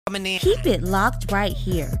Keep it locked right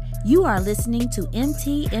here. You are listening to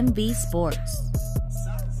MTMV Sports.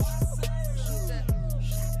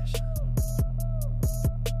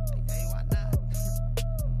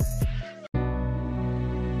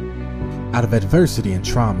 Out of adversity and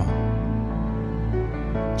trauma,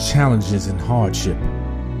 challenges and hardship,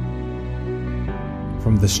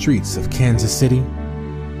 from the streets of Kansas City,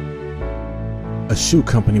 a shoe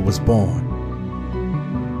company was born.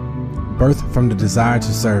 Birthed from the desire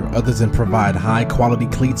to serve others and provide high-quality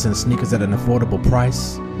cleats and sneakers at an affordable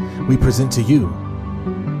price, we present to you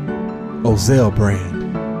Ozell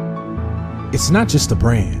Brand. It's not just a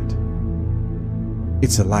brand,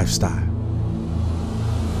 it's a lifestyle.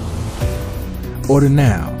 Order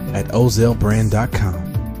now at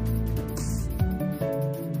ozellbrand.com.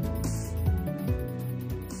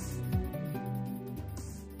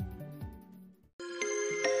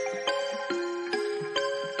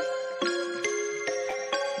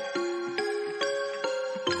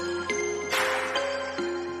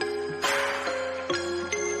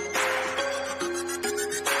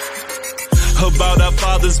 About our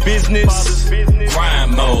Father's business,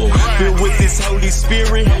 grind mode, filled with His Holy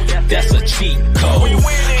Spirit, that's a cheat code.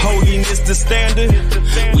 Holiness the standard,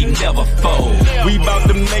 we never fold. We about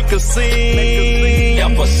to make a scene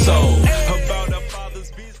episode. About our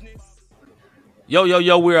Father's business. Yo,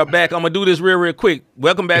 we are back. I'm going to do this real quick.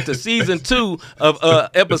 Welcome back to season 2 of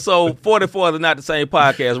episode 44 of the Not the Same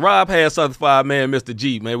podcast. Rob has certified man, Mr.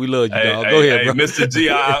 G. Man, we love you, dog. Go ahead, bro. Mr. G,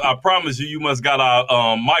 I promise you must got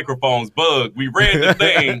our microphones bugged. We read the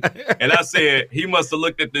thing, and I said, he must have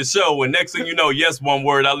looked at the show, and next thing you know, yes, one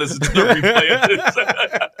word, I listened to the replay.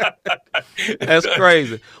 That's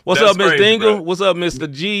crazy. What's up, Miss Dingle? Bro. What's up,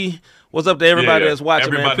 Mr. G? What's up to everybody that's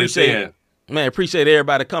watching, man? Appreciate it. Man, appreciate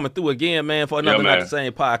everybody coming through again, man, for another Not the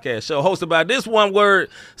Same podcast show hosted by this one word,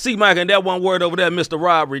 C. Mike, and that one word over there, Mr.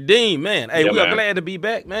 Rob Redeem, man. Hey, we are glad to be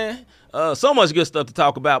back, man. So much good stuff to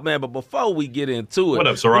talk about, man. But before we get into it. What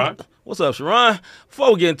up, Sharon? What's up, Sharon?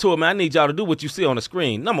 Before we get into it, man, I need y'all to do what you see on the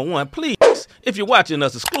screen. Number one, please, if you're watching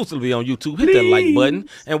us exclusively on YouTube, hit that like button.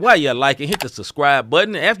 And while you're liking, hit the subscribe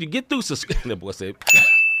button. And after you get through subscribe, that boy said,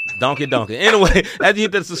 donkey. Anyway, after you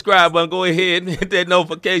hit the subscribe button, go ahead and hit that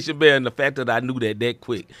notification bell. And the fact that I knew that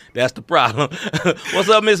quick, that's the problem. What's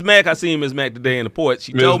up, Miss Mac? I seen Miss Mac today in the porch.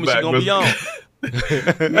 She told me she's going to be on.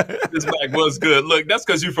 This Mac was good. Look, that's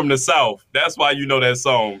because you from the South. That's why you know that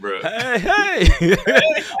song, bro. Hey.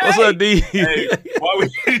 What's up, D? Hey,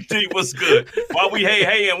 D, what's good? While we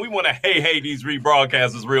and we want to hey these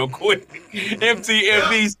rebroadcasters real quick.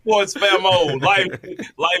 MTMV Sports Famo,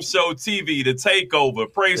 Live Show TV, The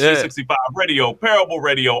Takeover, Praise 365 Radio, Parable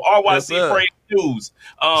Radio, RYC Praise News,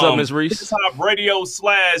 what's up, Ms. Reese? Top Radio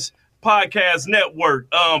 / Podcast Network,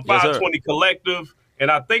 520 Collective. And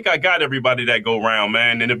I think I got everybody that go around,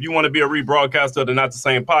 man. And if you want to be a rebroadcaster of the Not the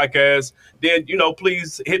Same podcast, then,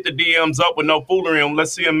 please hit the DMs up with no foolery and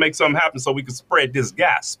let's see them make something happen so we can spread this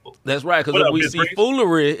gospel. That's right, because if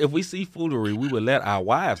we see foolery, we would let our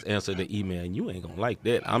wives answer the email, and you ain't going to like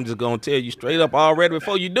that. I'm just going to tell you straight up already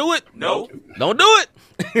before you do it. No. Don't do it.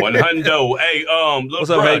 100. Hey, look,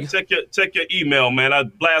 bro, check your email, man. I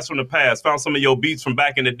blast from the past. Found some of your beats from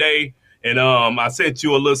back in the day. And I sent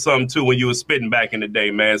you a little something, too, when you were spitting back in the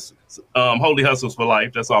day, man. Holy hustles for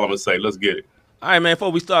life. That's all I'm going to say. Let's get it. All right, man,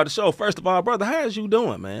 before we start the show, first of all, brother, how is you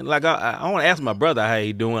doing, man? Like, I want to ask my brother how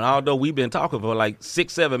he doing, although we've been talking for like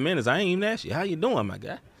 6-7 minutes. I ain't even asked you. How you doing, my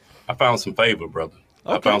guy? I found some favor, brother.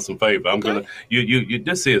 Okay. I found some favor. I'm going to –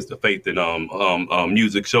 this is the Faith in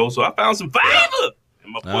Music show, so I found some favor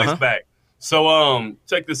in my voice back. So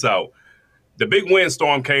check this out. The big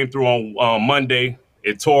windstorm came through on Monday.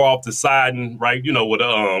 It tore off the siding, right? With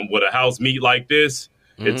a house meet like this,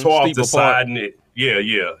 it tore off the siding.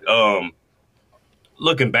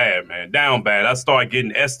 Looking bad, man, down bad. I started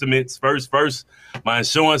getting estimates. First, my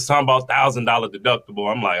insurance talking about $1,000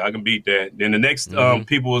 deductible. I'm like, I can beat that. Then the next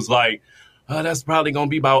people was like, oh, that's probably gonna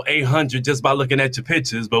be about $800 just by looking at your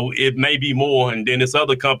pictures, but it may be more. And then this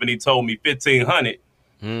other company told me $1,500.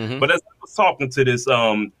 But as I was talking to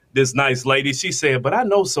this nice lady, she said, but I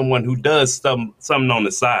know someone who does something on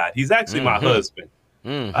the side. He's actually my husband.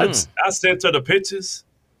 I sent her the pictures.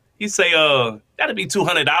 He say, that'll be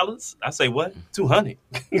 $200. I say, what? 200.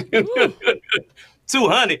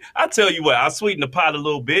 200. I tell you what, I sweeten the pot a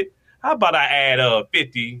little bit. How about I add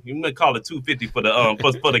 50? You may call it 250 for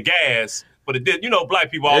the for the gas. For the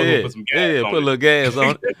black people always put some gas on put a little gas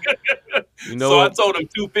on it. So I told him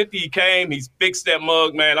 250. He came. He's fixed that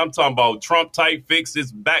mug, man. I'm talking about Trump type fix.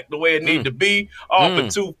 It's back the way it need to be. All for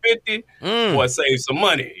 250. Boy, save some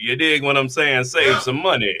money. You dig what I'm saying? Save some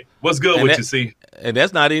money. What's good with you, see? And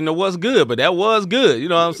that's not even what's good, but that was good. You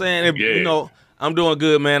know what I'm saying? And, you know, I'm doing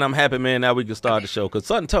good, man. I'm happy, man. Now we can start the show. Because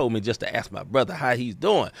something told me just to ask my brother how he's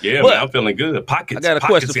doing. Yeah, but man, I'm feeling good. Pockets. I got a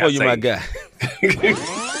question for you, my guy.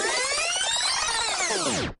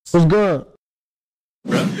 What's good?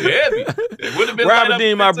 Heavy. It would have been Rob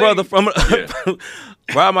redeemed my brother from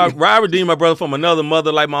Rob redeemed my brother from another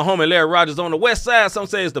mother, like my homie Larry Rogers on the west side. Some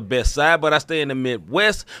say it's the best side, but I stay in the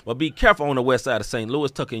Midwest. But be careful on the west side of St.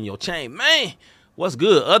 Louis, tuck in your chain, man. What's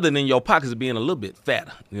good other than your pockets being a little bit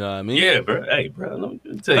fatter? You know what I mean? Yeah, bro. Hey, bro, let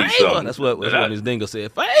me tell you Favor. something. That's what Miss Dingle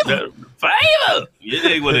said. Favor. Favor. You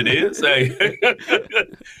know what it is. Hey.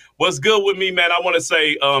 What's good with me, man? I want to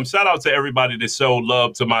say shout out to everybody that showed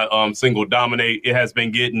love to my single Dominate. It has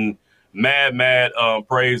been getting mad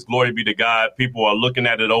praise. Glory be to God. People are looking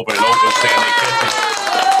at it over and over saying they catch it.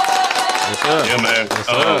 Yes, sir. Yeah, man.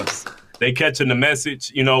 Yes, sir. They catching the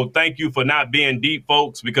message. You know, thank you for not being deep,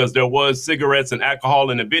 folks, because there was cigarettes and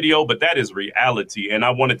alcohol in the video, but that is reality. And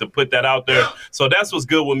I wanted to put that out there. So that's what's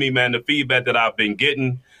good with me, man. The feedback that I've been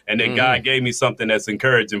getting. And then God gave me something that's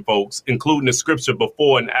encouraging folks, including the scripture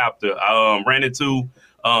before and after. I ran into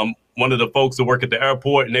one of the folks that work at the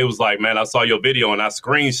airport, and they was like, man, I saw your video, and I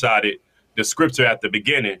screenshotted the scripture at the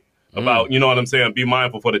beginning about, you know what I'm saying, be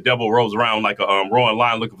mindful for the devil rolls around like a roaring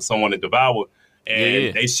lion looking for someone to devour.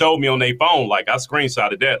 And they showed me on their phone, like I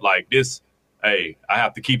screenshotted that, like this, hey, I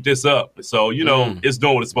have to keep this up. So, you know, it's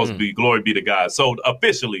doing what it's supposed to be. Glory be to God. So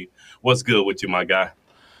officially, what's good with you, my guy?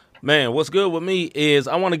 Man, what's good with me is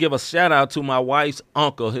I want to give a shout out to my wife's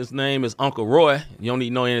uncle. His name is Uncle Roy. You don't need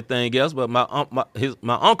to know anything else, but my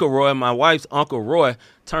Uncle Roy, my wife's Uncle Roy,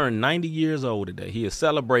 turned 90 years old today. He is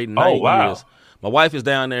celebrating 90 years. My wife is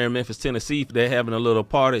down there in Memphis, Tennessee. They're having a little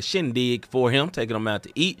party, shindig for him, taking him out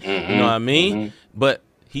to eat. You know what I mean? But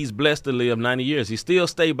he's blessed to live 90 years. He still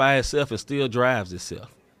stay by himself and still drives himself.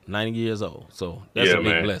 90 years old. So that's a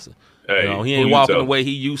big blessing. Hey, you know, he ain't walking the way he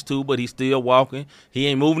used to, but he's still walking. He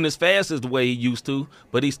ain't moving as fast as the way he used to,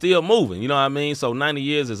 but he's still moving. You know what I mean? So 90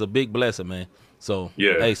 years is a big blessing, man. So,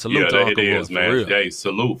 hey, salute to Uncle Roy, man. For real. Hey,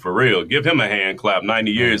 salute, for real. Give him a hand clap.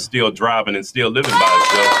 90 years still driving and still living by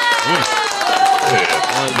himself.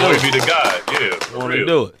 Yeah. Glory be to God. Yeah, for real.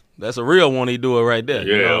 Do it. That's a real one. He do it right there.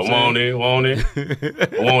 Yeah, you know won't he? Won't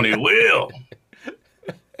he? Will.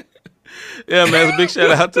 Yeah, man, it's a big shout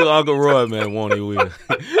out to Uncle Roy, man. Won't he will?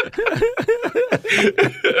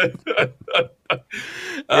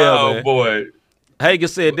 Oh, boy. Hagen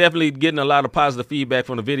said definitely getting a lot of positive feedback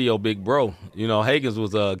from the video, big bro. You know, Hagen's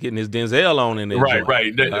was getting his Denzel on in there.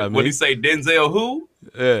 Right. When he say Denzel who?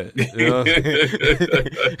 Yeah. You know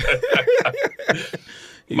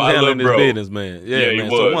He's handling his business, man. Yeah, man.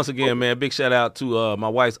 So once again, man, big shout out to my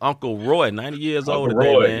wife's Uncle Roy, 90 years old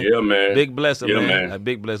today, man. Yeah, man. Big blessing, man. A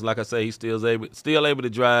big blessing. Like I say, he's still able to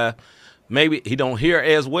drive. Maybe he don't hear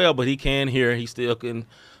as well, but he can hear. He still can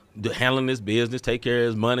handling his business, take care of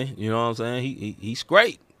his money. You know what I'm saying? He's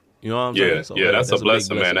great. You know what I'm saying? So, that's a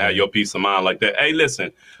blessing, man, to have your peace of mind like that. Hey,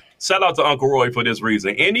 listen. Shout out to Uncle Roy for this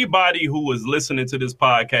reason. Anybody who is listening to this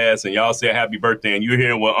podcast and y'all say happy birthday and you're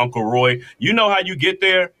hearing with Uncle Roy, you know how you get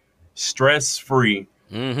there? Stress-free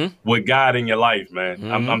with God in your life,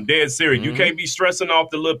 man. I'm dead serious. You can't be stressing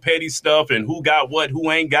off the little petty stuff and who got what,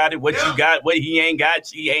 who ain't got it, what you got, what he ain't got,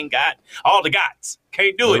 she ain't got. All the gots.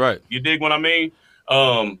 Can't do it. Right. You dig what I mean?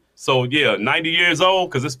 So, 90 years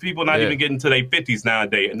old, because there's people not even getting to their 50s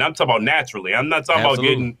nowadays. And I'm talking about naturally. I'm not talking about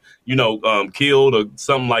getting, killed or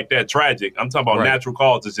something like that tragic. I'm talking about natural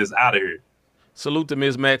causes just out of here. Salute to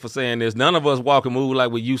Ms. Mack for saying this. None of us walk and move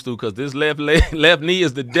like we used to because this left knee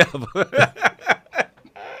is the devil.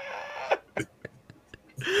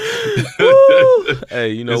 Hey,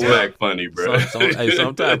 you know it's what? Mac funny, bro.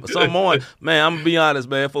 Sometimes, some morning, man, I'm gonna be honest,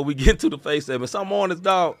 man. Before we get to the face segment, some mornings,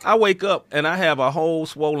 dog, I wake up and I have a whole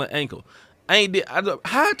swollen ankle. How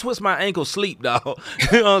I twist my ankle sleep, dog.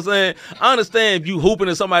 You know what I'm saying? I understand if you hooping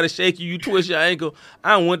and somebody shake you, you twist your ankle.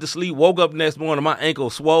 I went to sleep, woke up next morning, my ankle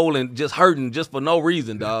swollen, just hurting, just for no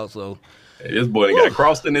reason, dog. So this boy got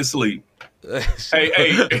crossed in his sleep.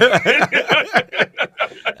 Hey.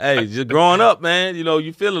 Hey, just growing up, man,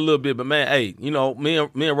 you feel a little bit, but man, hey,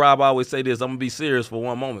 me and Rob always say this. I'm gonna be serious for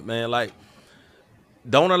one moment, man. Like,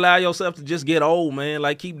 don't allow yourself to just get old, man.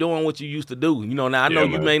 Like, keep doing what you used to do. Now I know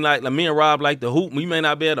you may like me and Rob like to hoop. You may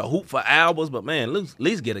not be able to hoop for hours, but man, at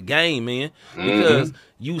least get a game, man. Because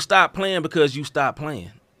you stop playing because you stop playing.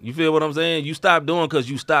 You feel what I'm saying? You stop doing because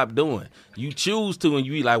you stop doing. You choose to, and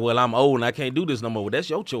you be like, well, I'm old and I can't do this no more. Well, that's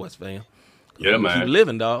your choice, fam. Yeah, man. Keep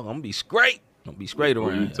living, dog. I'm gonna be straight. I'm gonna be straight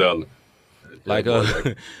around. You telling? Like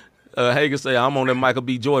Hagen say, I'm on that Michael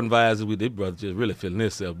B. Jordan vibes with this brother. Just really feeling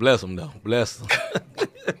himself. Bless him though. Bless him.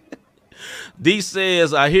 D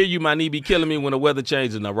says, I hear you, my knee be killing me when the weather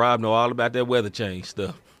changes. Now, Rob know all about that weather change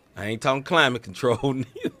stuff. I ain't talking climate control.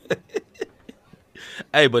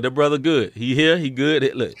 Hey, but the brother good. He here, he good.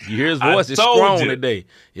 Look, you hear his voice. It's strong today.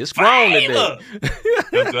 It's strong today.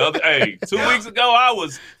 Hey, 2 weeks ago, I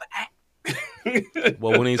was...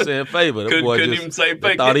 Well, when he said favor, the boy couldn't just even say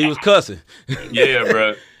favor. thought he was cussing. Yeah,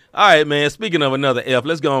 bro. All right, man. Speaking of another F,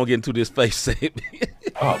 let's go on and get into this face segment.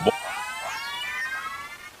 Oh, boy.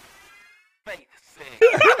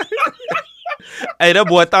 Hey, that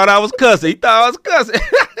boy thought I was cussing. He thought I was cussing.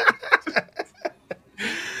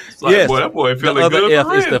 Like, yes, boy, that boy feeling the other good F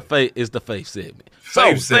for is real. the face segment.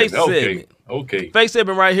 Face face segment. Okay. Face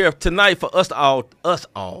segment right here tonight for us all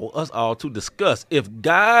to discuss. If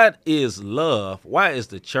God is love, why is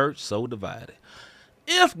the church so divided?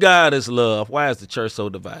 If God is love, why is the church so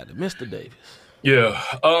divided, Mr. Davis? Yeah,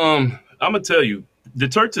 I'm gonna tell you, the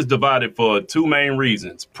church is divided for two main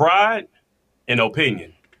reasons: pride and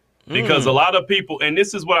opinion. Because a lot of people, and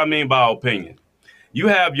this is what I mean by opinion. You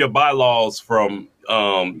have your bylaws from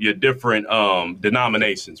your different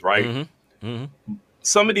denominations, right? Mm-hmm. Mm-hmm.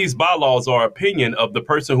 Some of these bylaws are opinion of the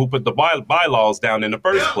person who put the bylaws down in the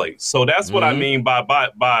first place. So that's what I mean by.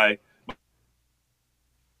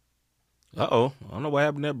 Uh-oh. I don't know what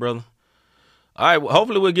happened there, brother. All right, well,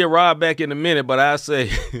 hopefully we'll get Rob back in a minute, but I say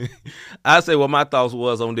what my thoughts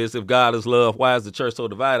was on this. If God is love, why is the church so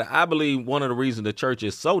divided? I believe one of the reasons the church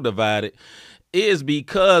is so divided is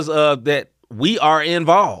because of that we are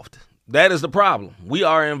involved. That is the problem. We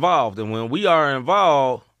are involved, and when we are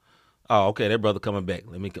involved, oh, okay, that brother coming back.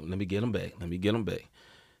 Let me get him back.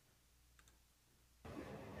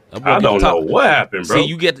 I don't know what happened, bro. See,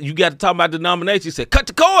 you got to talk about denomination. You said, cut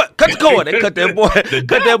the cord. They cut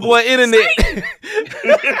that boy internet.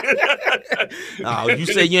 Oh, you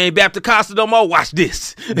say you ain't Baptist Costa no more? Watch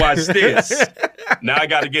this. Now I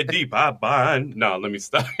got to get deep. I bind. No, let me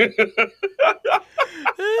stop.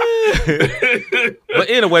 But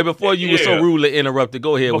anyway, before you were so rudely interrupted,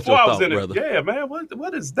 go ahead with your thought, brother. Yeah, man.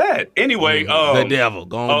 What is that? Anyway, the devil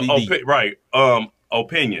gonna be deep. Right.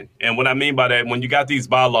 Opinion. And what I mean by that, when you got these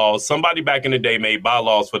bylaws, somebody back in the day made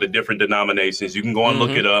bylaws for the different denominations. You can go and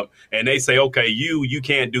look it up, and they say, okay, you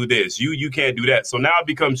can't do this, you can't do that. So now it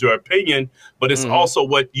becomes your opinion, but it's also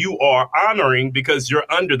what you are honoring because you're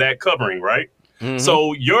under that covering, right?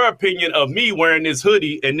 So your opinion of me wearing this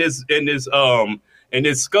hoodie and this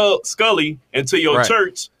scully into your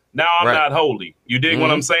church, now I'm not holy. You dig what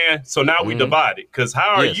I'm saying? So now we divided, because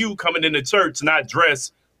how are you coming into church not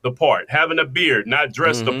dressed the part, having a beard, not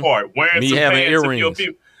dressed the part, wearing some pants, earrings,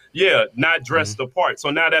 not dressed the part. So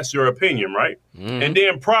now that's your opinion, right? And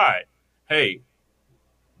then pride. Hey,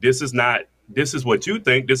 this is what you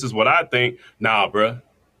think. This is what I think. Nah, bruh.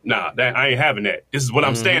 Nah, I ain't having that. This is what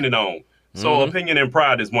I'm standing on. So opinion and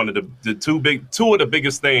pride is one of the two of the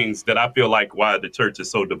biggest things that I feel like why the church is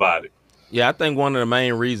so divided. Yeah, I think one of the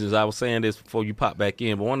main reasons, I was saying this before you pop back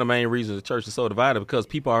in, but one of the main reasons the church is so divided because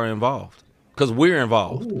people are involved. Because we're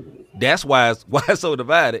involved. Ooh. That's why it's so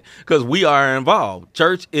divided, because we are involved.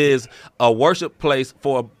 Church is a worship place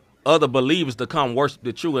for other believers to come worship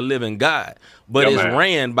the true and living God. But it's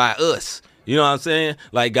ran by us. You know what I'm saying?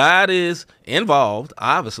 Like, God is involved,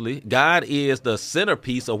 obviously. God is the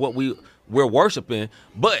centerpiece of what we're worshiping.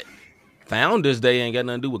 But Founders Day ain't got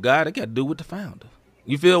nothing to do with God. It got to do with the founder.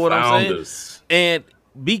 You feel what I'm saying? And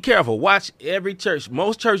be careful. Watch every church.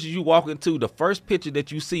 Most churches you walk into, the first picture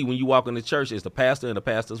that you see when you walk into church is the pastor and the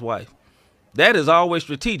pastor's wife. That is always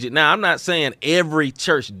strategic. Now, I'm not saying every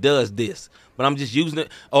church does this, but I'm just using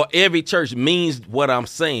it, or every church means what I'm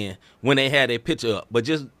saying when they had their picture up. But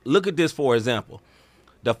just look at this, for example.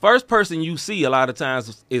 The first person you see a lot of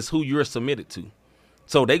times is who you're submitted to.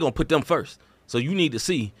 So they're going to put them first. So you need to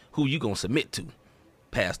see who you're going to submit to,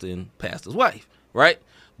 pastor and pastor's wife, right?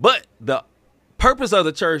 But the purpose of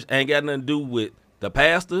the church ain't got nothing to do with the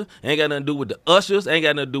pastor, ain't got nothing to do with the ushers, ain't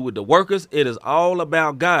got nothing to do with the workers. It is all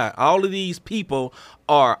about God. All of these people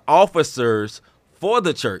are officers for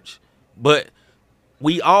the church, but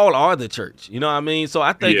we all are the church. You know what I mean? So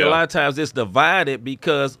I think a lot of times it's divided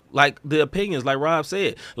because, like, the opinions, like Rob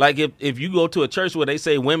said, like if you go to a church where they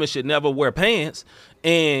say women should never wear pants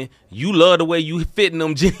and you love the way you fit in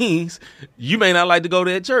them jeans, you may not like to go to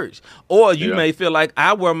that church. Or you may feel like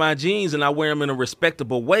I wear my jeans and I wear them in a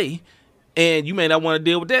respectable way, and you may not want to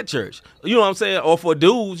deal with that church. You know what I'm saying? Or for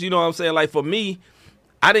dudes, you know what I'm saying? Like for me,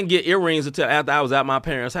 I didn't get earrings until after I was at my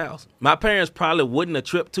parents' house. My parents probably wouldn't have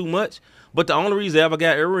tripped too much, but the only reason I ever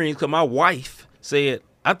got earrings because my wife said,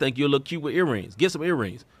 I think you'll look cute with earrings. Get some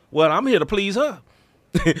earrings. Well, I'm here to please her.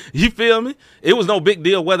 You feel me? It was no big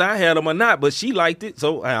deal whether I had them or not, but she liked it,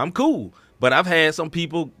 so I'm cool. But I've had some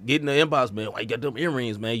people get in the inbox, man, why you got them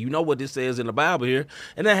earrings, man? You know what this says in the Bible here.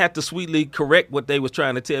 And I had to sweetly correct what they was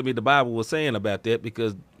trying to tell me the Bible was saying about that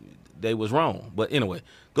because they was wrong. But anyway,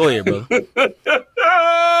 go ahead, brother.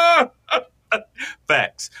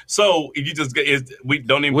 Facts. So if you just we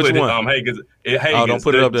don't even Which put one? Hagen's, don't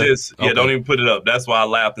put it up there. Okay. Don't even put it up. That's why I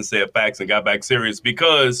laughed and said facts and got back serious,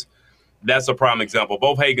 because that's a prime example.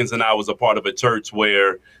 Both Hagens and I was a part of a church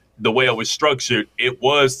where the way it was structured, it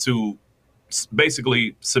was to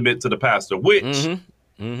basically submit to the pastor, which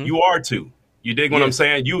you are to. You dig what I'm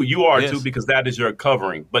saying? You are to, because that is your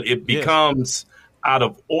covering. But it becomes out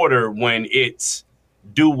of order when it's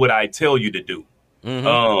do what I tell you to do.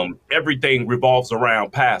 Everything revolves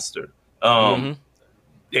around pastor. And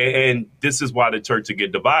this is why the church will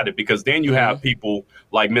get divided, because then you have people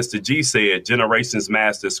like Mr. G said, generations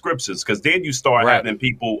master scriptures, because then you start having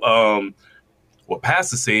people,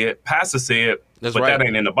 pastor said, That's but right. that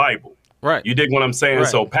ain't in the Bible. Right. You dig what I'm saying? Right.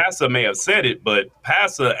 So pastor may have said it, but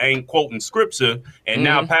pastor ain't quoting scripture. And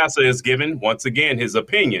now pastor is giving, once again, his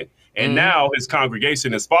opinion. And now his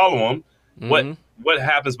congregation is following him. What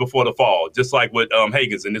happens before the fall? Just like with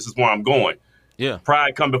Hagens, and this is where I'm going. Yeah.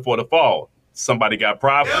 Pride come before the fall. Somebody got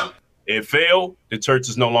prideful. It failed. The church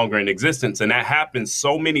is no longer in existence. And that happens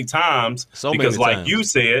so many times because like you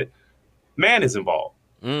said, man is involved.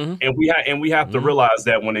 And we have to realize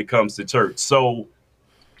that when it comes to church. So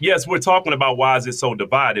yes, we're talking about why is it so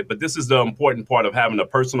divided, but this is the important part of having a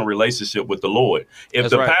personal relationship with the Lord. If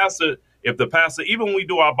the pastor, even when we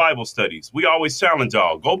do our Bible studies, we always challenge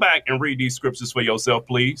y'all, go back and read these scriptures for yourself,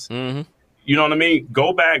 please. You know what I mean?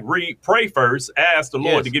 Go back, read, pray first, ask the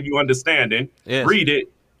Lord to give you understanding, read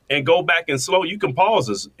it, and go back and slow. You can pause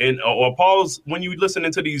this or pause when you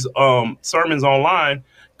listening to these sermons online.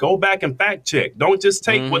 Go back and fact check. Don't just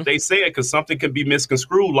take what they said, because something can be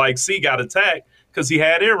misconstrued, like C got attacked because he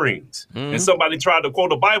had earrings. And somebody tried to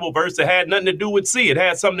quote a Bible verse that had nothing to do with C. It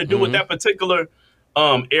had something to do with that particular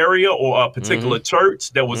area or a particular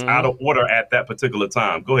church that was out of order at that particular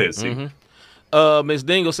time. Go ahead, C. Ms.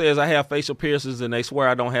 Dingle says, I have facial piercings and they swear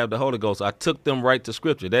I don't have the Holy Ghost. I took them right to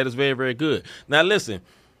scripture. That is very, very good. Now, listen,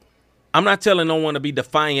 I'm not telling no one to be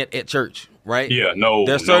defiant at church, right? Yeah, no.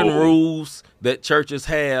 There's certain rules that churches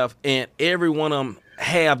have, and every one of them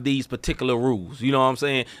have these particular rules. You know what I'm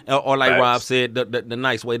saying? Or like Rob said, the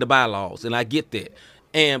nice way, the bylaws. And I get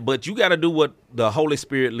that. But you got to do what the Holy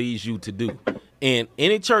Spirit leads you to do. And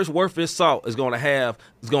any church worth its salt is going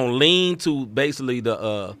to lean to basically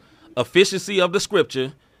the efficiency of the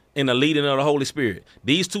scripture and the leading of the Holy Spirit.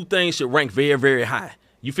 These two things should rank very, very high.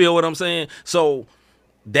 You feel what I'm saying? So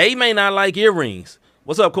they may not like earrings.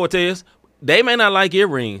 What's up, Cortez? They may not like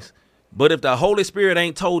earrings, but if the Holy Spirit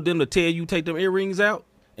ain't told them to tell you take them earrings out,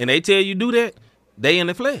 and they tell you do that, they in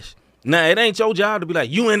the flesh. Now, it ain't your job to be like,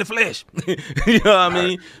 you in the flesh. You know what I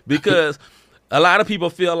mean? Because a lot of people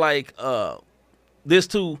feel like this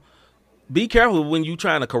too. Be careful when you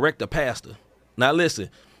trying to correct a pastor. Now, listen,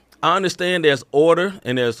 I understand there's order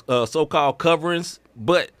and there's so-called coverings,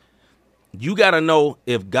 but you got to know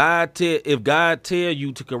if God tell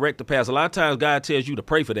you to correct the pastor. A lot of times God tells you to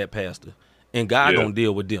pray for that pastor, and God gonna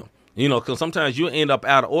deal with them. You know, because sometimes you end up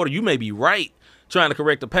out of order. You may be right trying to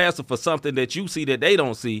correct the pastor for something that you see that they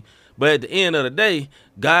don't see, but at the end of the day,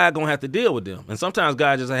 God gonna have to deal with them. And sometimes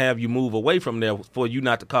God just have you move away from there for you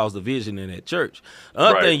not to cause division in that church.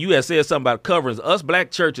 Another thing, you had said something about coverings. Us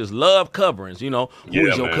black churches love coverings. You know, who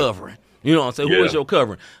is your covering? You know what I'm saying? Who is your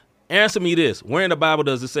covering? Answer me this. Where in the Bible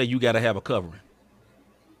does it say you got to have a covering?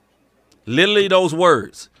 Literally those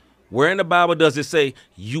words. Where in the Bible does it say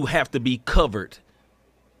you have to be covered?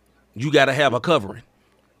 You got to have a covering.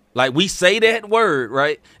 Like, we say that word,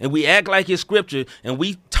 right? And we act like it's scripture, and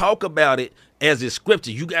we talk about it as it's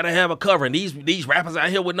scripture. You got to have a covering. These rappers out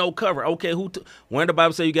here with no cover. Okay, where in the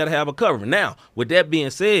Bible say you got to have a covering? Now, with that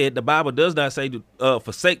being said, the Bible does not say to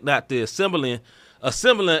forsake not the assembling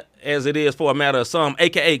as it is for a matter of some,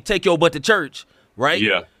 a.k.a. take your butt to church, right?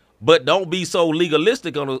 Yeah. But don't be so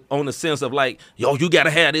legalistic on the sense of like, yo, you got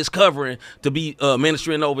to have this covering to be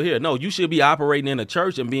ministering over here. No, you should be operating in a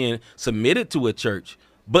church and being submitted to a church.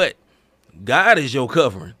 But God is your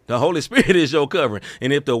covering. The Holy Spirit is your covering.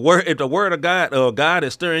 And if the word of God, God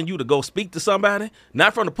is stirring you to go speak to somebody,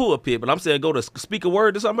 not from the pulpit, but I'm saying go to speak a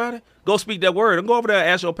word to somebody, go speak that word and go over there and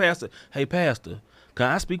ask your pastor, hey, pastor,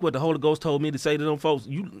 can I speak what the Holy Ghost told me to say to them folks?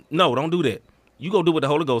 No, don't do that. You go do what the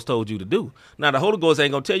Holy Ghost told you to do. Now, the Holy Ghost ain't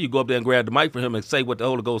going to tell you go up there and grab the mic for him and say what the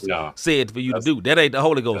Holy Ghost said for you to do. That ain't the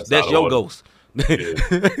Holy Ghost. That's your ghost.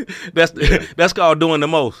 That's called doing the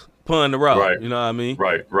most. Pun the rock. Right. You know what I mean?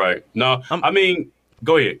 Right. No, I mean,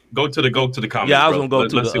 go ahead. Go to the comments. Yeah, I was going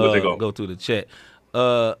to go to the chat.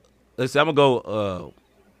 let's see. I'm gonna go.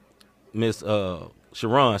 Miss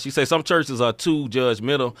Sharon. She says some churches are too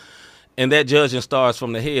judgmental, and that judging starts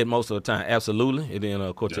from the head most of the time. Absolutely. And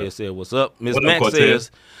then Cortez said, "What's up?" Miss Max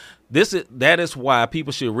says, that is why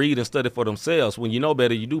people should read and study for themselves. When you know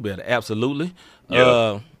better, you do better. Absolutely.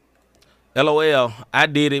 Yeah. LOL. I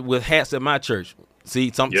did it with hats at my church.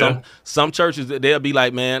 See, some churches they'll be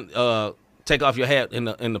like, man, take off your hat in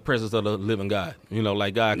the presence of the living God. You know,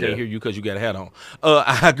 like God can't hear you because you got a hat on.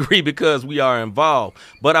 I agree because we are involved.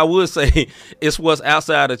 But I would say it's what's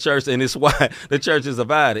outside the church, and it's why the church is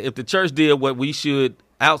divided. If the church did what we should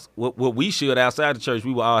what we should outside the church,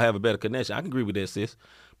 we will all have a better connection. I can agree with that, sis.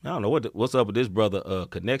 I don't know what's up with this brother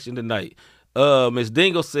connection tonight. Miss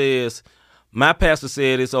Dingle says, my pastor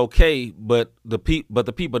said it's okay, but the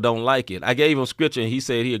people don't like it. I gave him scripture, and he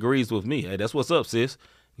said he agrees with me. Hey, that's what's up, sis.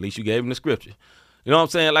 At least you gave him the scripture. You know what I'm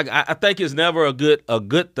saying? Like I think it's never a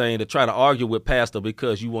good thing to try to argue with pastor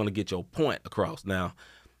because you want to get your point across. Now,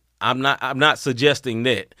 I'm not suggesting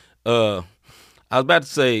that. I was about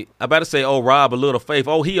to say, oh, Rob, a little faith.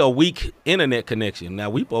 Oh, he a weak internet connection. Now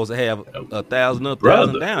we supposed to have 1,000 up,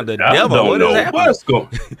 1,000 down. The devil, what is happening? What's going?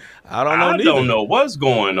 I don't know. I don't know what's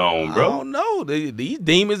going on, bro. I don't know. These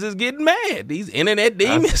demons is getting mad. These internet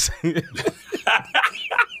demons.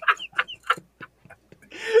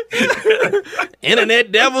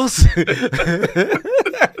 Internet devils.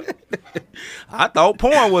 I thought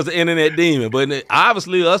porn was an internet demon, but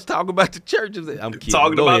obviously us talking about the churches. I'm kidding.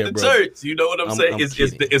 Talking about the church. You know what I'm saying?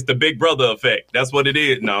 It's the Big Brother effect. That's what it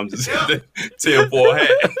is. No, I'm just 10 for a hat.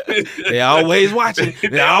 They always watching.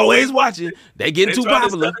 They getting too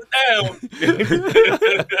popular.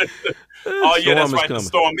 Oh, yeah, that's right. The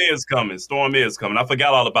storm is coming. I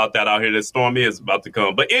forgot all about that out here. The storm is about to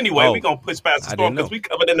come. But anyway, we're going to push past the storm because we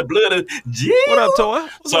covered in the blood of Jesus. What up, Toy?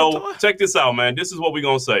 So check this out, man. This is what we're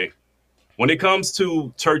going to say. When it comes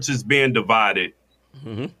to churches being divided,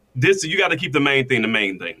 you got to keep the main thing the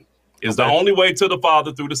main thing. Is the only way to the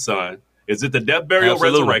Father through the Son. Is it the death, burial,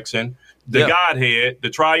 resurrection, the Godhead, the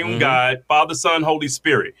triune God, Father, Son, Holy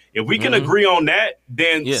Spirit. If we can agree on that,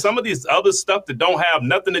 then some of these other stuff that don't have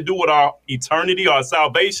nothing to do with our eternity or our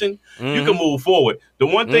salvation, you can move forward. The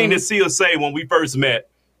one thing that Seal say when we first met,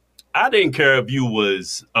 I didn't care if you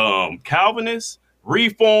was Calvinist,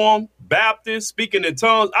 Reformed, Baptist, speaking in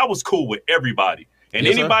tongues. I was cool with everybody. And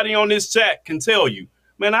anybody on this chat can tell you,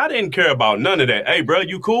 man, I didn't care about none of that. Hey, bro,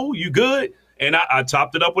 you cool? You good? And I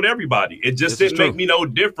chopped it up with everybody. It just didn't make me no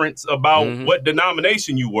difference about what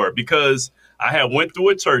denomination you were because I had went through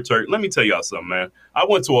a church hurt. Let me tell y'all something, man. I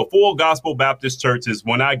went to a full gospel Baptist churches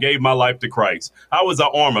when I gave my life to Christ. I was an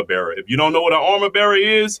armor bearer. If you don't know what an armor bearer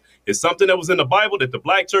is, it's something that was in the Bible that the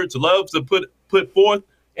black church loves to put forth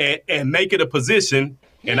and make it a position.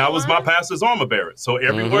 And I was my pastor's armor bearer. So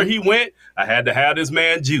everywhere he went, I had to have this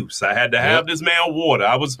man juice. I had to have this man water.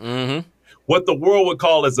 I was what the world would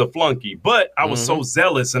call as a flunky. But I was so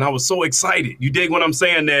zealous and I was so excited. You dig what I'm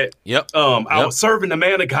saying? That I was serving the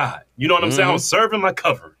man of God. You know what I'm saying? I was serving my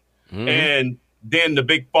covering. And then the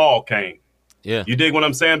big fall came. Yeah. You dig what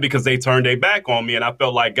I'm saying? Because they turned their back on me and I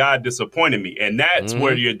felt like God disappointed me. And that's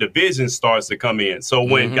where your division starts to come in. So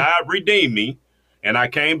when God redeemed me, and I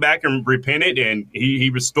came back and repented and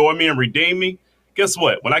he restored me and redeemed me. Guess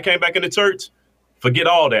what? When I came back in the church, forget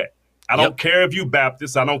all that. I don't care if you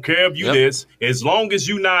Baptist. I don't care if you this. As long as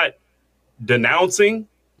you're not denouncing.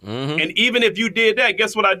 And even if you did that,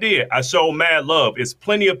 guess what I did? I showed mad love. It's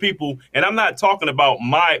plenty of people. And I'm not talking about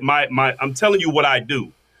my I'm telling you what I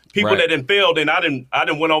do. People that done failed and I didn't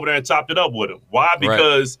went over there and chopped it up with them. Why?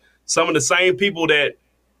 Because some of the same people that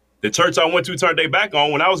the church I went to turned their back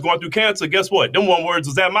on when I was going through cancer. Guess what? Them one words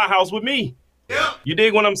was at my house with me. Yeah. You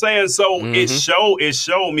dig what I'm saying? So it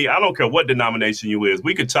showed me. I don't care what denomination you is.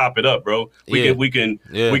 We can chop it up, bro. We can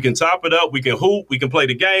chop it up. We can hoop. We can play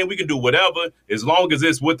the game. We can do whatever as long as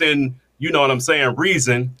it's within, you know what I'm saying,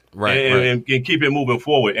 reason, and keep it moving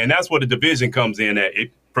forward. And that's where the division comes in at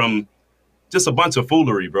from. Just a bunch of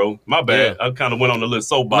foolery, bro. My bad. I kind of went on a little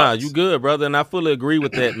soapbox. Nah, you good, brother. And I fully agree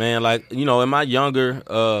with that, man. Like, you know, in my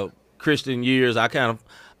younger Christian years, I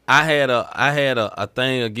had a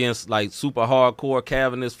thing against like super hardcore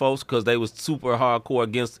Calvinist folks because they was super hardcore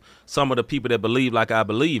against some of the people that believe like I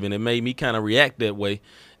believe, and it made me kind of react that way.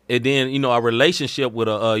 And then, you know, our relationship with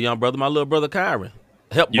a young brother, my little brother Kyron,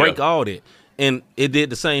 helped break all that, and it did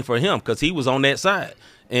the same for him because he was on that side.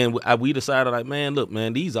 And we decided, like, man, look,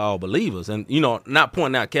 man, these are all believers. And, you know, not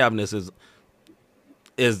pointing out Calvinists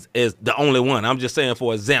is the only one. I'm just saying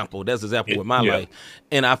for example. That's an example with my life.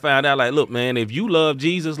 And I found out, like, look, man, if you love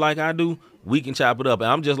Jesus like I do, we can chop it up. And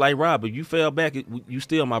I'm just like Rob. If you fell back, you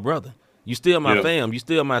still my brother. You still my Yeah. fam. You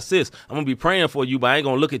still my sis. I'm going to be praying for you, but I ain't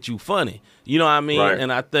going to look at you funny. You know what I mean? Right.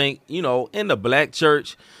 And I think, you know, in the black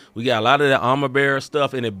church, we got a lot of that armor bearer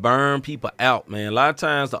stuff, and it burn people out, man. A lot of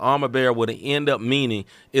times the armor bearer, what it end up meaning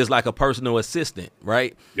is like a personal assistant,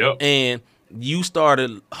 right? Yep. And you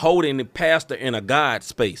started holding the pastor in a God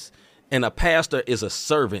space. And a pastor is a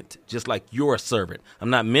servant, just like you're a servant. I'm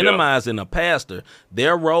not minimizing a pastor.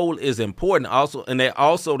 Their role is important also, and they're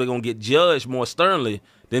going to get judged more sternly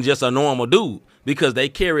than just a normal dude because they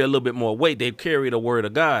carry a little bit more weight. They carry the word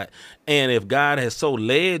of God. And if God has so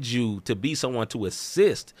led you to be someone to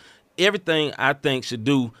assist, everything I think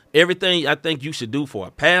you should do for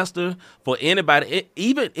a pastor, for anybody,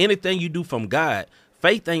 even anything you do from God,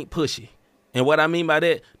 faith ain't pushy. And what I mean by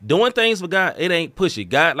that, doing things for God, it ain't pushy.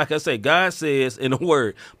 God, like I say, God says in the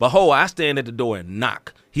word, behold, I stand at the door and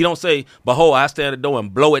knock. He don't say, behold, I stand at the door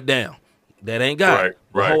and blow it down. That ain't God.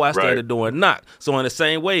 Behold, I stand at the door and knock. So in the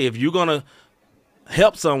same way, if you're going to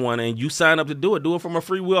help someone and you sign up to do it from a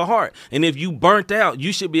free will heart. And if you burnt out,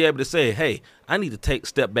 you should be able to say, hey, I need to take a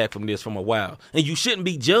step back from this from a while. And you shouldn't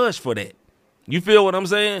be judged for that. You feel what I'm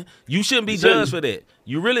saying? You shouldn't be judged for that.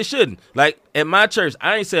 You really shouldn't. Like at my church,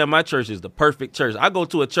 I ain't saying my church is the perfect church. I go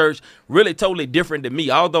to a church really totally different than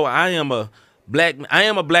me. Although I am a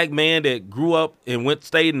black man that grew up and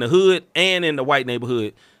stayed in the hood and in the white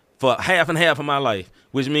neighborhood for half and half of my life,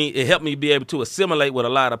 which means it helped me be able to assimilate with a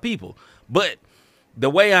lot of people. But the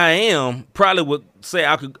way I am probably would say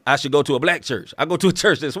I should go to a black church. I go to a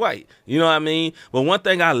church that's white. You know what I mean? But one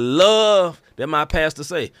thing I love that my pastor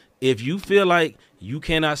say, if you feel like you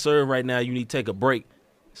cannot serve right now, you need to take a break.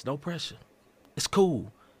 It's no pressure. It's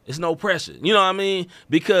cool. It's no pressure. You know what I mean?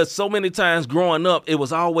 Because so many times growing up, it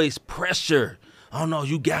was always pressure. Oh, no,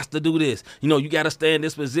 you got to do this. You know, you got to stay in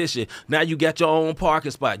this position. Now you got your own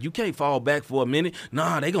parking spot. You can't fall back for a minute.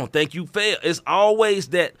 Nah, they going to think you failed. It's always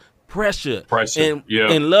that pressure.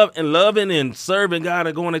 And loving and serving God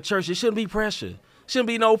and going to church, it shouldn't be pressure. Shouldn't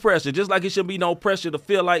be no pressure. Just like it shouldn't be no pressure to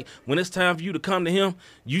feel like when it's time for you to come to him,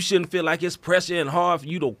 you shouldn't feel like it's pressure and hard for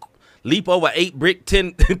you to leap over 8 brick,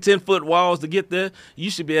 10-foot walls to get there. You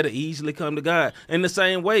should be able to easily come to God. In the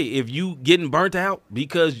same way, if you getting burnt out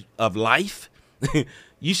because of life,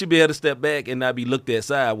 you should be able to step back and not be looked at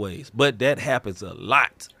sideways. But that happens a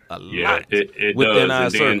lot it within does. our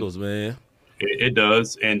And circles, man. It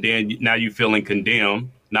does. And then now you feeling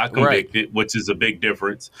condemned, not convicted, which is a big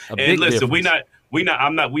difference. We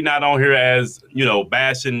not on here as, you know,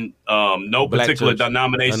 bashing no Black particular church.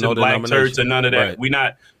 denomination, No black church, or none of that.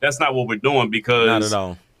 Right. That's not what we're doing, because Not at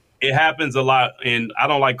all. it happens a lot. And I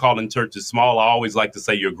don't like calling churches small. I always like to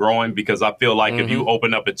say you're growing, because I feel like if you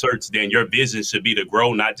open up a church, then your vision should be to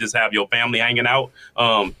grow, not just have your family hanging out.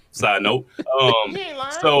 Side note.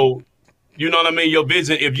 So, you know what I mean? Your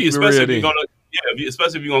vision, especially if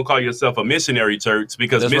you're gonna call yourself a missionary church,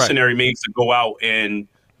 because That's missionary means to go out and,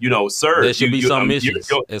 you know, serve. There should be some missions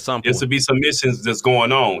at some point. There should be some missions that's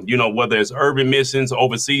going on. You know, whether it's urban missions,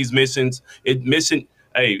 overseas missions.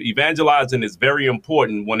 Evangelizing is very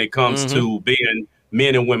important when it comes to being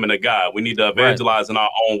men and women of God. We need to evangelize in our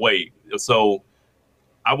own way. So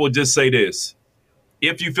I will just say this: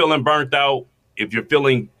 if you're feeling burnt out, if you're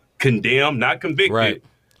feeling condemned, not convicted,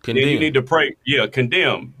 then you need to pray. Yeah,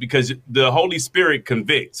 condemn, because the Holy Spirit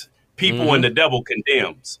convicts people and the devil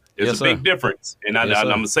condemns. There's a big difference. And I'm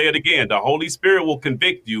going to say it again. The Holy Spirit will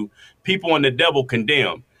convict you. People and the devil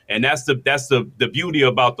condemn. And that's the beauty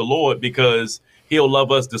about the Lord, because he'll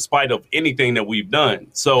love us despite of anything that we've done.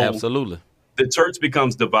 So absolutely, the church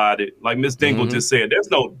becomes divided. Like Miss Dingle just said,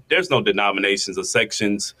 there's no denominations or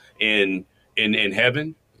sections in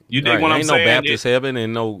heaven. You dig what I'm saying? Ain't no Baptist heaven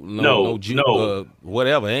and no Jew,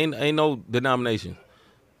 whatever. Ain't no denomination.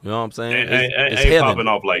 You know what I'm saying? It's ain't heaven. popping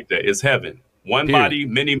off like that. It's heaven. One body,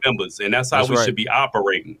 many members, and that's how we should be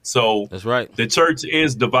operating. So that's right. The church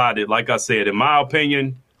is divided. Like I said, in my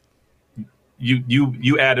opinion,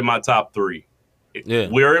 you added my top 3. Yeah.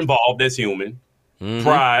 We're involved as human,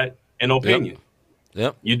 pride, and opinion.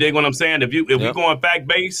 Yep. You dig what I'm saying? If we're going fact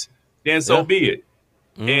based, then so be it.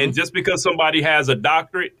 And just because somebody has a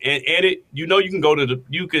doctorate in it, you know, you can go to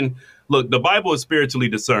look, the Bible is spiritually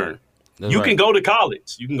discerned. That's you can go to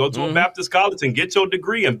college. You can go to a Baptist college and get your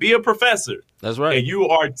degree and be a professor. That's right. And you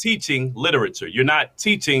are teaching literature. You're not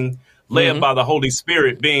teaching led by the Holy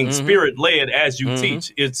Spirit, being spirit led as you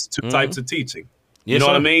teach. It's 2 types of teaching. You know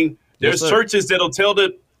what I mean? There's churches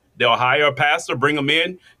they'll hire a pastor, bring them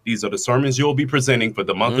in. These are the sermons you'll be presenting for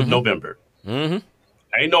the month of November. Ain't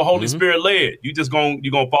no Holy Spirit led. You're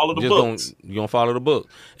gonna follow the books. You're gonna follow the book.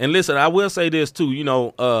 And listen, I will say this too. You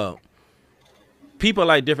know, people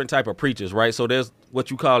like different type of preachers, right? So there's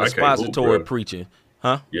what you call expository preaching,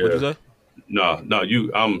 huh? Yeah. What'd you say? No,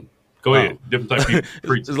 you go ahead. Different type of people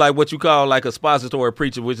preach. It's like what you call like a expository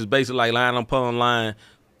preacher, which is basically like line upon line,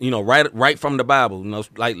 right from the Bible,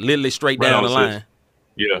 like literally straight down the line.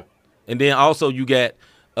 Yeah. And then also you got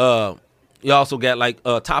like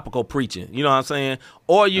topical preaching, you know what I'm saying?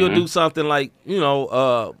 Or you'll do something like,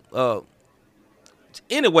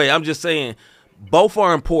 anyway, I'm just saying both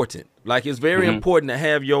are important. Like it's very important to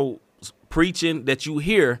have your preaching that you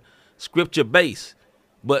hear scripture based,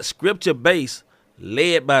 but scripture based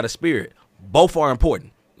led by the Spirit. Both are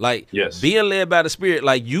important. Like being led by the Spirit,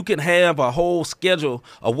 like you can have a whole schedule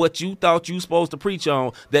of what you thought you supposed to preach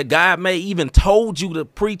on that God may even told you to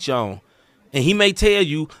preach on. And he may tell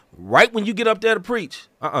you right when you get up there to preach,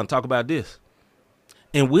 talk about this.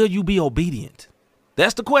 And will you be obedient?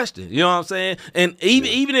 That's the question. You know what I'm saying? And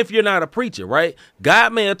even if you're not a preacher, right?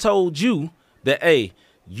 God may have told you that, hey,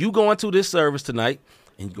 you going to this service tonight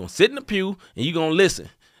and you're going to sit in the pew and you're going to listen.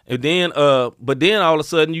 And then, but then all of a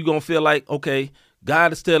sudden you're going to feel like, okay,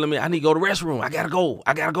 God is telling me I need to go to the restroom. I got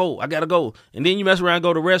to go. And then you mess around and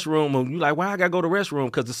go to the restroom and you're like, why I got to go to the restroom?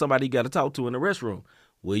 Because there's somebody you got to talk to in the restroom.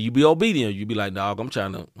 Will you be obedient? You be like, dog, I'm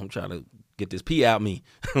trying to get this pee out me.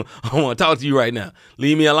 I don't want to talk to you right now.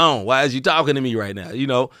 Leave me alone. Why is you talking to me right now?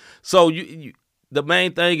 So you the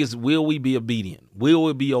main thing is, will we be obedient? Will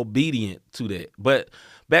we be obedient to that? But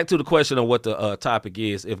back to the question of what the topic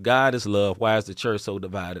is. If God is love, why is the church so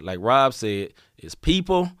divided? Like Rob said, it's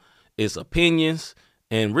people, it's opinions,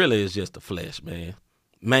 and really it's just the flesh, man.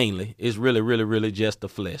 Mainly, it's really, really, really just the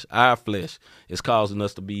flesh. Our flesh is causing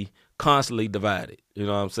us to be constantly divided. You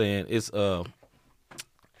know what I'm saying? It's a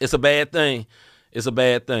bad thing. It's a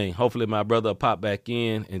bad thing. Hopefully my brother will pop back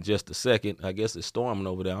in just a second. I guess it's storming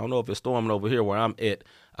over there. I don't know if it's storming over here where I'm at.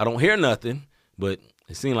 I don't hear nothing, but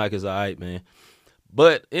it seems like it's all right, man.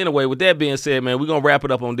 But anyway, with that being said, man, we're going to wrap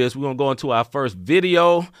it up on this. We're going to go into our first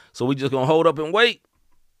video. So we just going to hold up and wait.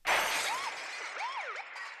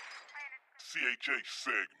 CHA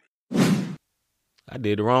segment. I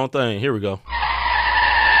did the wrong thing. Here we go.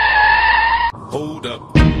 Hold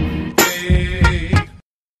up. Hey.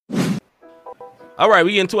 All right,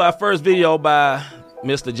 we get into our first video by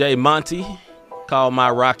Mr. J Monty called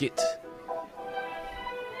My Rocket.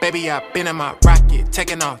 Baby, I been in my rocket,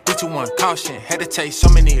 taking off 3, 2, 1, caution. Had to take so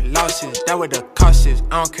many losses, that were the cautious.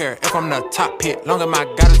 I don't care if I'm the top hit, long as my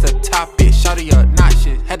God is the top hit. Shawty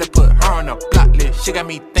obnoxious, had to put her on the block list. She got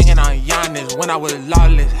me thinking on Giannis when I was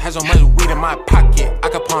lawless. Had so much weed in my pocket, I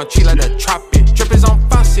could palm tree like the tropic. Drip is on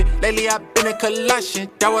faucet, lately I been in Colossian.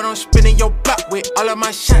 That what I'm spinning your block with, all of my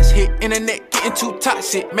shots hit. Internet getting too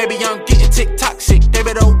toxic, maybe I'm getting tick-toxic. They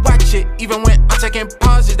better watch it, even when I'm taking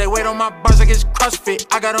pauses. They wait on my bars like it's CrossFit,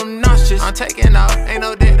 I got them nauseous. I'm taking off, ain't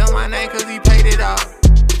no debt on my name cause he paid it off.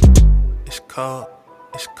 It's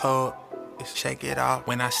cold, shake it off.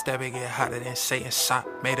 When I step it get hotter than Satan's sock.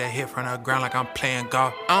 Made a hit from the ground like I'm playing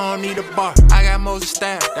golf. I don't need a bar, I got Moses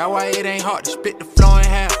style. That why it ain't hard to split the floor in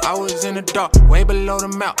half. I was in the dark, way below the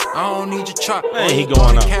mouth. I don't need your chart. Man, he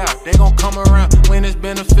going up. They gon' come around when it's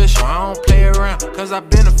beneficial. I don't play around, cause I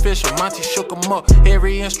beneficial. Monty shook 'em up,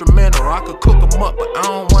 every instrumental. I could cook 'em up, but I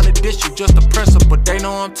don't wanna dish you, just the principle. They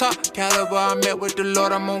know I'm top caliber, I met with the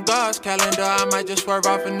Lord, I'm on God's calendar. I might just swerve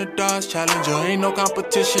off in the Dodge Challenger. Ain't no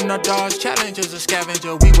competition, no Dodge Challengers, a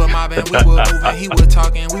scavenger. We were mobbing, we were moving, he was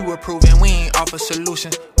talking, we were proving. We ain't offer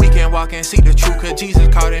solutions. We can walk and see the truth, cause Jesus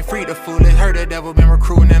called and freed the foolish. Heard the devil been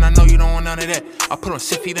recruiting, and I know you don't want none of that. I put on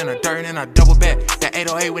 6 feet in the dirt and I double back. That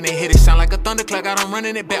 808 when they hit it sound like a thunderclap. Got them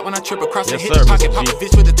running it back when I trip across the hit the pocket. Pop a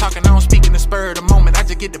bitch with the talking, I don't speak in the spur of the moment. I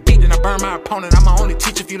just get the beat and I burn my opponent. I'm my only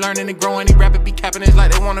teacher if you learning and growing. He rapping, be capping, it's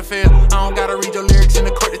like they wanna fail. I don't gotta read your lyrics in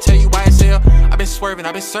the court to tell you why it's hell. I've been swerving,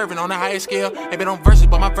 I've been serving on the highest scale. Ain't been on verses,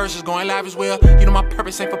 but my verses going live as well. You know my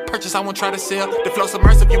purpose ain't for purchase, I won't try to sell. The flow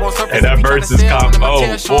submersive, you won't surface. And that verse is called,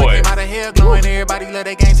 oh boy. Out of hell, glowing, everybody love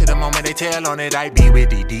their game to the moment they tell on it. I be with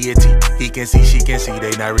the deity. He can see, she can see,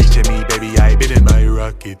 they not reaching me, baby. I been in my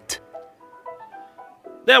rocket.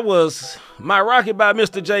 That was My Rocket by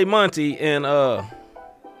Mr. J Monty, and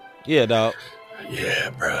yeah, dog.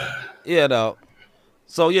 Yeah, bruh. Yeah, dog.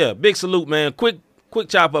 So yeah, big salute, man. Quick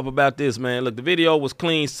chop up about this, man. Look, the video was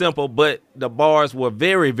clean, simple, but the bars were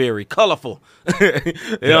very, very colorful. You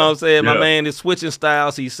know what I'm saying? My man is switching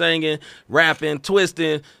styles. He's singing, rapping,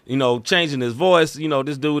 twisting, changing his voice.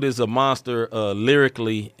 This dude is a monster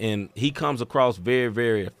lyrically, and he comes across very,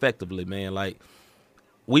 very effectively, man. Like,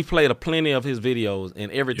 we played plenty of his videos, and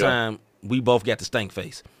every time we both got the stank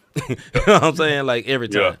face. You know what I'm saying? Like, every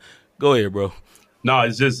time. Yeah. Go ahead, bro. No,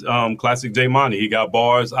 it's just classic J Monty. He got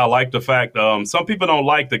bars. I like the fact some people don't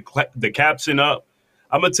like the caption up.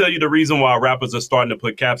 I'm going to tell you the reason why rappers are starting to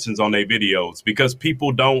put captions on their videos, because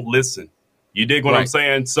people don't listen. You dig what I'm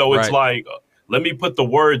saying? So it's like, let me put the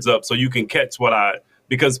words up so you can catch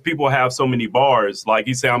because people have so many bars. Like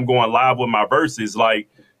he said, I'm going live with my verses. Like,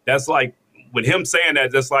 that's like, with him saying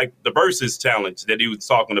that, that's like the verses challenge that he was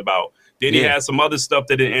talking about. Then he had some other stuff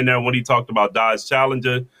that in there when he talked about Dodge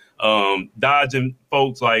Challenger, dodging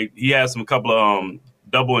folks. Like, he has some couple of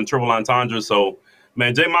double and triple entendres. So,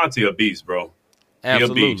 man, Jay Monty a beast, bro.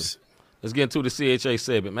 Absolutely. He a beast. Let's get into the CHA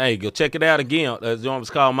segment. Man, go check it out again. As it's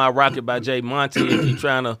called My Rocket by Jay Monty. If you're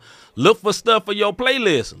trying to look for stuff for your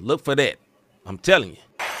playlist, look for that. I'm telling you.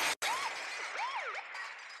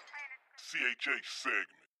 CHA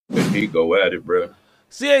segment. He go at it, bro.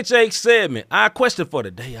 CHA segment. Our question for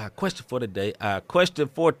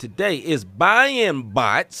today is buying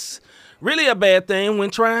bots really a bad thing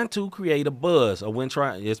when trying to create a buzz? Or it's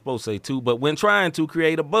supposed to say two, but when trying to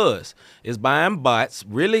create a buzz. Is buying bots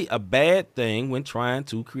really a bad thing when trying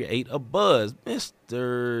to create a buzz?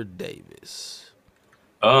 Mr. Davis.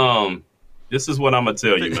 This is what I'm going to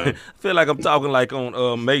tell you, man. I feel like I'm talking like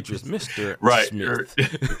on Matrix, Mr. Smith.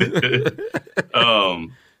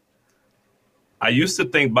 I used to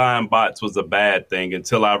think buying bots was a bad thing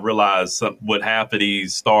until I realized what half of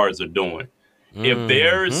these stars are doing. If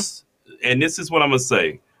there's, and this is what I'm going to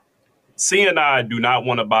say, C and I do not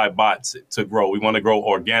want to buy bots to grow. We want to grow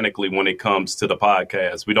organically when it comes to the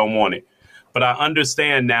podcast. We don't want it. But I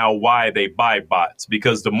understand now why they buy bots,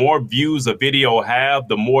 because the more views a video have,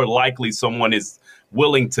 the more likely someone is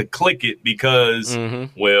willing to click it because,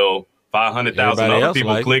 500,000 other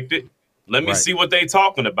people clicked it. Let me see what they're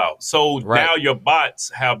talking about. So now your bots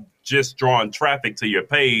have just drawn traffic to your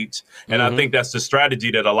page. And I think that's the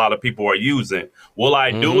strategy that a lot of people are using. Will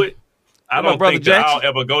I do it? I don't think that I'll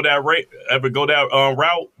ever go that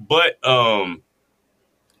route. But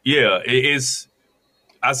it is.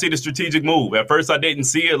 I see the strategic move. At first, I didn't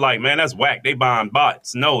see it like, man, that's whack. They buying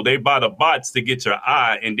bots. No, they buy the bots to get your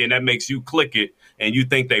eye, and then that makes you click it, and you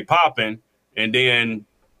think they popping, and then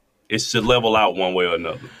it should level out one way or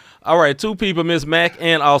another. All right, two people, Miss Mac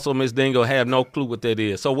and also Miss Dingo, have no clue what that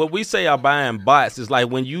is. So what we say are buying bots is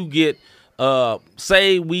like when you get,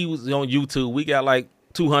 say we was on YouTube, we got like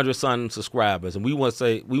 200-something subscribers, and we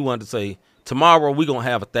wanted to say tomorrow we're gonna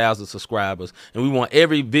have 1,000 subscribers, and we want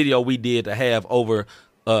every video we did to have over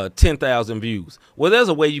 10,000 views. Well, there's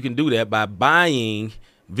a way you can do that by buying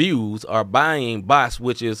views or buying bots,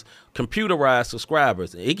 which is computerized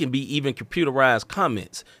subscribers. It can be even computerized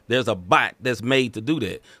comments. There's a bot that's made to do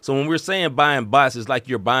that. So when we're saying buying bots, it's like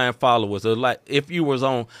you're buying followers. Or like if you was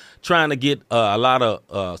on trying to get a lot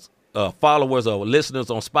of followers or listeners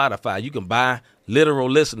on Spotify, you can buy literal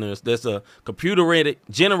listeners. There's a computer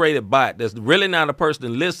generated bot that's really not a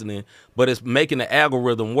person listening, but it's making the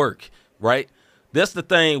algorithm work, right? That's the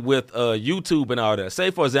thing with YouTube and all that.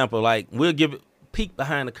 Say, for example, like we'll give it peek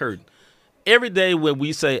behind the curtain. Every day when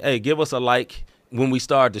we say, hey, give us a like when we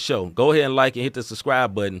start the show, go ahead and like and hit the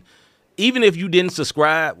subscribe button. Even if you didn't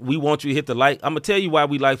subscribe, we want you to hit the like. I'm going to tell you why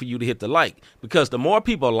we like for you to hit the like. Because the more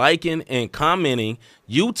people liking and commenting,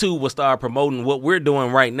 YouTube will start promoting what we're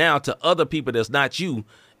doing right now to other people that's not you,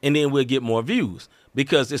 and then we'll get more views.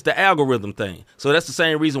 Because it's the algorithm thing. So that's the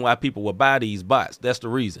same reason why people will buy these bots. That's the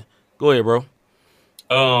reason. Go ahead, bro.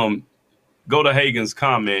 Go to Hagen's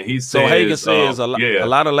comment. He says, so Hagen says a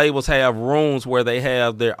lot of labels have rooms where they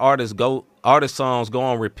have their artist songs go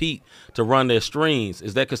on repeat to run their streams.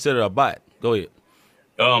 Is that considered a bot? Go ahead.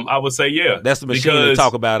 I would say, yeah. That's the machine to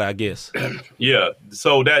talk about, I guess. Yeah.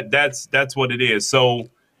 So that's what it is. So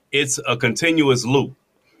it's a continuous loop.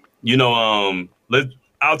 You know,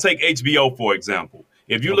 I'll take HBO, for example.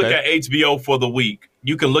 If you look at HBO for the week,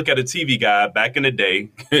 you can look at a TV guide back in the day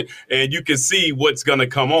and you can see what's going to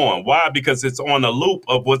come on. Why? Because it's on a loop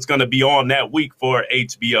of what's going to be on that week for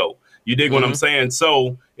HBO. You dig what I'm saying?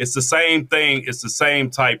 So it's the same thing. It's the same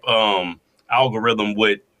type algorithm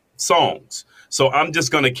with songs. So I'm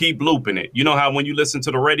just going to keep looping it. You know how when you listen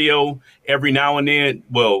to the radio every now and then,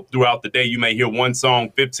 well, throughout the day, you may hear one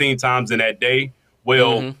song 15 times in that day.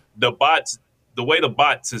 Well, the way the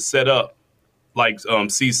bots is set up, like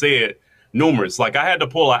C said, numerous. Like I had to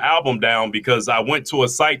pull an album down because I went to a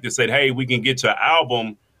site that said, hey, we can get your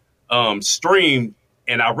album streamed.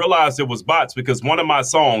 And I realized it was bots because one of my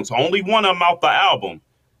songs, only one of them off the album,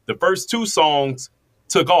 the first two songs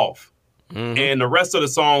took off. And the rest of the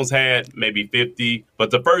songs had maybe 50,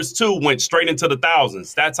 but the first two went straight into the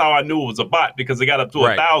thousands. That's how I knew it was a bot, because it got up to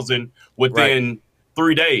 1,000 within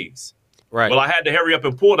 3 days. Right. Well, I had to hurry up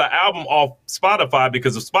and pull the album off Spotify,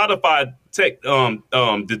 because if Spotify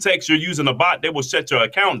detects you're using a bot, they will shut your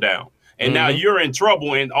account down. And now you're in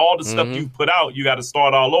trouble, and all the stuff you put out, you got to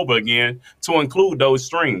start all over again to include those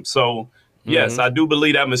streams. So Yes, I do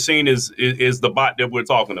believe that machine is the bot that we're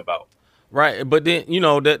talking about. Right, but then,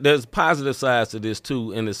 there's positive sides to this,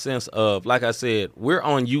 too, in the sense of, like I said, we're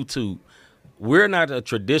on YouTube. We're not a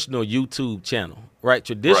traditional YouTube channel, right?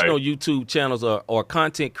 Traditional YouTube channels are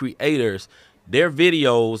content creators. Their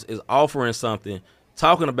videos is offering something,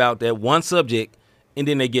 talking about that one subject, and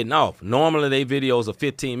then they getting off. Normally, their videos are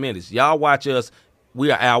 15 minutes. Y'all watch us, we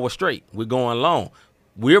are an hour straight. We're going long.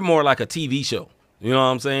 We're more like a TV show, you know what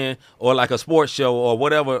I'm saying? Or like a sports show or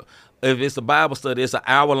whatever. If it's a Bible study, it's an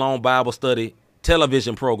hour-long Bible study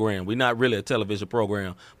television program. We're not really a television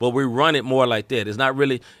program, but we run it more like that.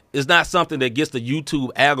 It's not something that gets the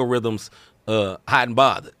YouTube algorithms hot and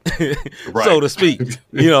bothered, so to speak.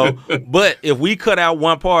 But if we cut out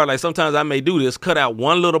one part, like sometimes I may do this, cut out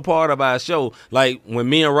one little part of our show, like when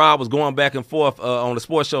me and Rob was going back and forth on the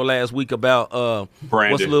sports show last week about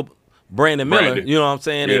Brandon Miller, you know what I'm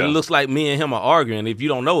saying? Yeah. It looks like me and him are arguing. If you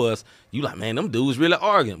don't know us, you like, man, them dudes really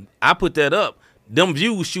arguing. I put that up. Them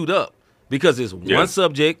views shoot up because it's one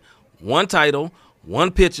subject, one title,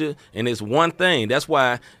 one picture, and it's one thing. That's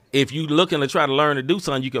why if you looking to try to learn to do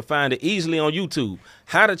something, you can find it easily on YouTube.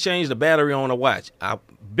 How to change the battery on a watch. I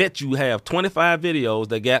bet you have 25 videos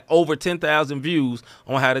that got over 10,000 views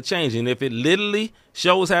on how to change it. And if it literally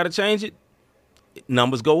shows how to change it,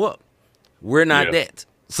 numbers go up. We're not that.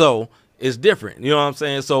 So it's different. You know what I'm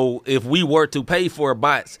saying? So if we were to pay for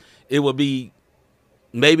bots, it would be,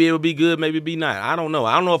 maybe it would be good, maybe it'd be not. I don't know.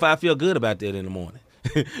 I don't know if I feel good about that in the morning.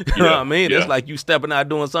 You know what I mean? It's like you stepping out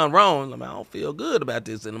doing something wrong. I don't feel good about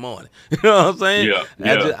this in the morning. You know what I'm saying?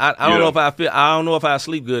 I don't know if I don't know if I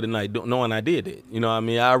sleep good at night knowing I did it. You know what I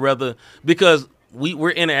mean? I'd rather, because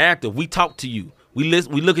we're interactive. We talk to you. We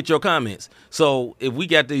look at your comments. So if we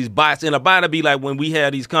got these bots, and a bot would be like when we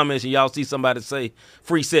have these comments and y'all see somebody say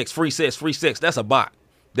free sex, free sex, free sex. That's a bot.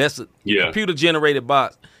 That's a computer generated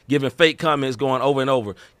bot giving fake comments going over and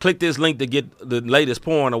over. Click this link to get the latest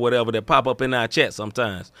porn or whatever that pop up in our chat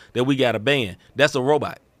sometimes that we got to ban. That's a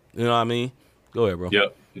robot. You know what I mean? Go ahead, bro.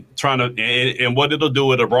 Yep. Trying to, and what it'll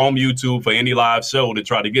do, it'll roam YouTube for any live show to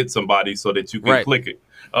try to get somebody so that you can click it.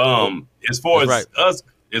 As far as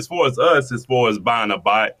buying a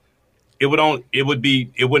bot, it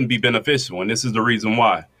wouldn't be beneficial, and this is the reason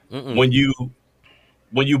why. When you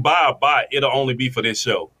buy a bot, it'll only be for this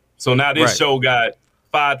show. So now this show got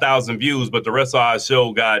 5,000 views, but the rest of our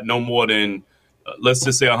show got no more than let's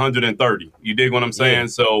just say 130. You dig what I'm saying? Yeah.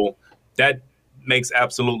 So that makes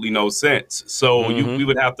absolutely no sense. So we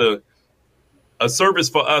would have to, a service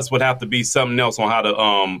for us would have to be something else on how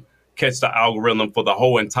to catch the algorithm for the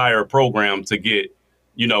whole entire program to get,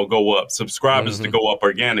 go up, subscribers to go up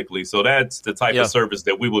organically. So that's the type of service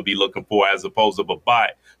that we would be looking for as opposed to a bot.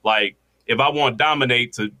 Like if I want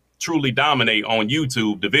Dominate to truly dominate on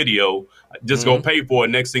YouTube, the video, just go pay for it.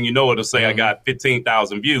 Next thing you know, it'll say I got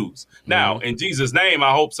 15,000 views. Now, in Jesus' name,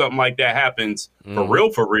 I hope something like that happens for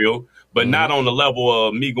real, but not on the level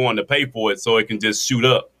of me going to pay for it so it can just shoot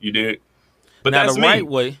up. You did. But now that's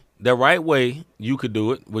the right way you could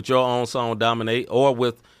do it with your own song Dominate, or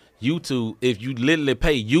with YouTube if you literally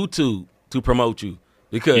pay YouTube to promote you,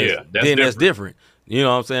 because that's different. You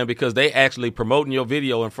know what I'm saying? Because they actually promoting your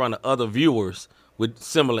video in front of other viewers with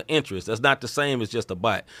similar interests. That's not the same as just a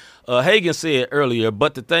bot. Hagen said earlier,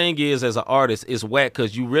 but the thing is, as an artist, it's whack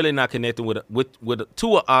because you really not connecting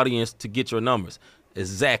to an audience to get your numbers.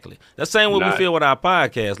 Exactly. That's the same way we feel with our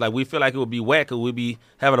podcast. Like we feel like it would be whack because we'd be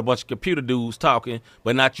having a bunch of computer dudes talking,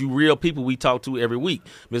 but not you real people we talk to every week.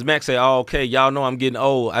 Ms. Mack say, "Oh, okay, y'all know I'm getting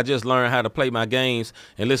old. I just learned how to play my games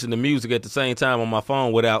and listen to music at the same time on my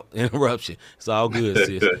phone without interruption. It's all good,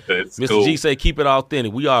 sis." Mr. Cool. G say, "Keep it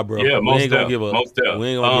authentic." We are, bro. Yeah, we ain't gonna give up. We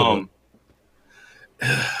ain't gonna give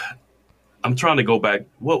up. I'm trying to go back.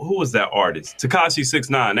 Who was that artist? Tekashi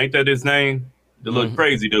 6ix9ine. Ain't that his name? The little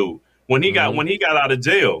crazy dude. When he got out of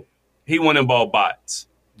jail, he went and bought bots.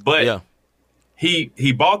 But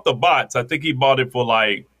he bought the bots. I think he bought it for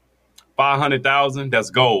like $500,000. That's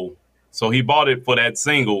gold. So he bought it for that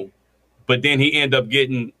single. But then he ended up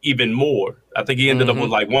getting even more. I think he ended up with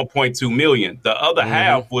like 1.2 million. The other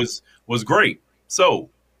half was great. So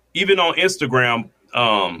even on Instagram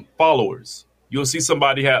followers, you'll see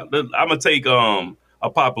somebody have. I'm gonna take a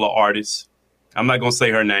popular artist. I'm not gonna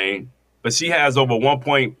say her name. But she has over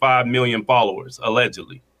 1.5 million followers,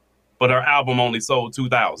 allegedly. But her album only sold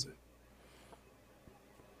 2,000.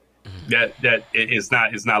 That it's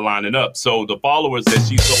not lining up. So the followers that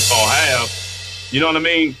she so-called have, you know what I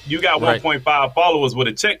mean? You got 1.5 followers with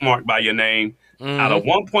a check mark by your name. Out of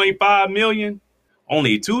 1.5 million,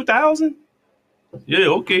 only 2,000? Yeah,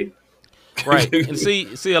 okay. Right. And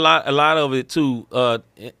see a lot of it too,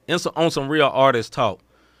 on some real artist talk.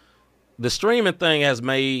 the streaming thing has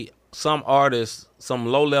made some artists, some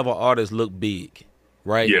low-level artists look big,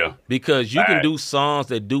 right? Yeah. Because you can do songs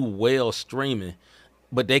that do well streaming,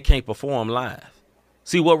 but they can't perform live.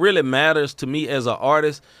 See, what really matters to me as an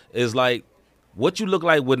artist is like what you look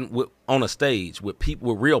like with on a stage with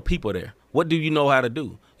people, with real people there. What do you know how to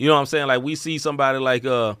do? You know what I'm saying? Like we see somebody like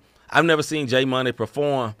I've never seen J Money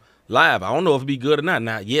perform live. I don't know if it'd be good or not.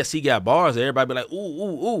 Now, yes, he got bars. Everybody be like, ooh,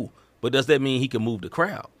 ooh, ooh. But does that mean he can move the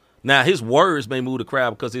crowd? Now, his words may move the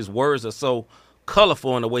crowd because his words are so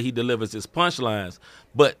colorful in the way he delivers his punchlines.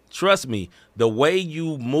 But trust me, the way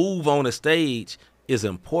you move on a stage is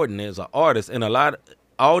important as an artist. And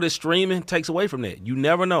all this streaming takes away from that. You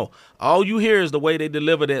never know. All you hear is the way they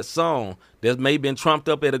deliver that song that may have been trumped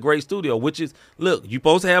up at a great studio, which is, look, you're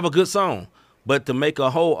supposed to have a good song. But to make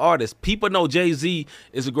a whole artist, people know Jay-Z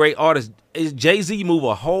is a great artist. Jay-Z move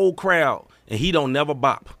a whole crowd, and he don't never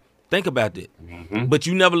bop. Think about that. Mm-hmm. But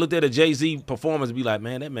you never looked at a Jay-Z performance and be like,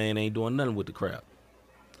 man, that man ain't doing nothing with the crowd.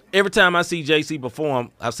 Every time I see Jay-Z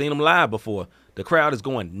perform, I've seen him live before, the crowd is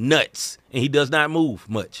going nuts, and he does not move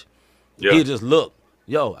much. Yeah. He'll just look.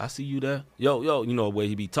 Yo, I see you there. Yo, you know the way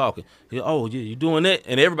he be talking. Oh, yeah, you doing that?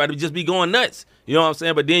 And everybody just be going nuts. You know what I'm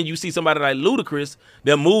saying? But then you see somebody like Ludacris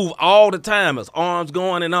that move all the time. His arms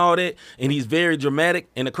going and all that. And he's very dramatic,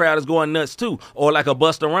 and the crowd is going nuts too. Or like a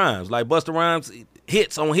Busta Rhymes. Like Busta Rhymes,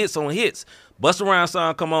 hits on hits on hits. Busta Rhymes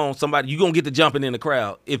song, come on, somebody, you going to get to jumping in the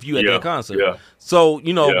crowd if you at that concert. Yeah. So,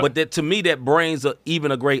 you know, but that to me, that brings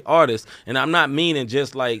even a great artist. And I'm not meaning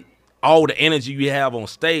just like, all the energy you have on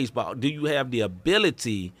stage, but do you have the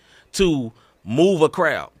ability to move a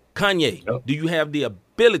crowd? Kanye, do you have the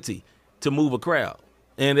ability to move a crowd?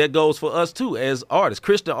 And that goes for us too as artists,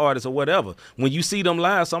 Christian artists or whatever. When you see them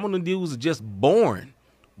live, some of them dudes are just boring.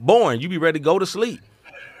 You be ready to go to sleep.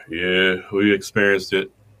 Yeah, we experienced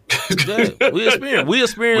it. We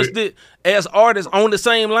experienced it as artists on the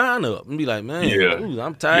same lineup and be like, man,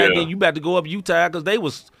 I'm tired. Then you about to go up, you tired because they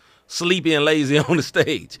was sleepy and lazy on the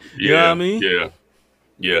stage. You know what I mean?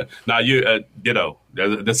 Yeah. Now, you, ditto.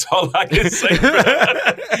 That's all I can say.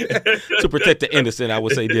 To protect the innocent, I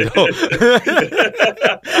would say ditto.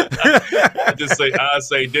 I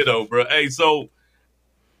say ditto, bro. Hey, so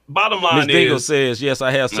bottom line Ms. Dingle says, yes,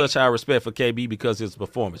 I have such high respect for KB because of his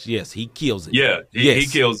performance. Yes, he kills it. Yeah, he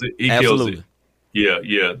kills it. Absolutely. Kills it.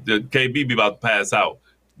 Yeah. The KB be about to pass out,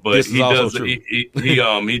 but he does.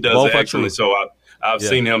 He does an excellent show. I've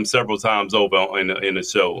seen him several times over in the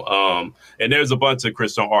show. And there's a bunch of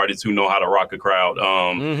Christian artists who know how to rock a crowd.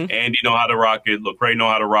 Andy know how to rock it. Lecrae know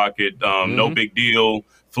how to rock it. No Big Deal.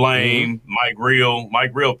 Flame. Mike Real.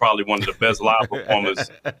 Mike Real probably one of the best live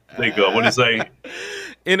performers. Think of what do you say?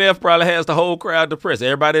 NF probably has the whole crowd depressed.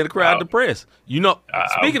 Everybody in the crowd depressed. You know,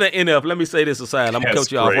 speaking of NF, let me say this aside. I'm going to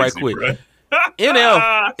cut you off right quick.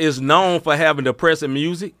 NF is known for having depressing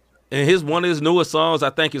music. And one of his newest songs,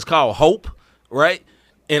 I think, is called Hope. Right?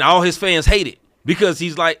 And all his fans hate it because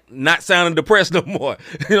he's like not sounding depressed no more.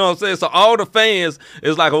 You know what I'm saying? So all the fans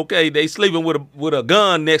is like, okay, they sleeping with a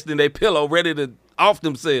gun next to their pillow ready to off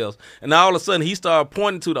themselves. And all of a sudden he started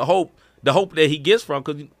pointing to the hope that he gets from,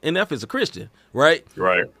 because NF is a Christian, right?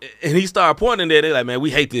 Right. And he started pointing there. They're like, man, we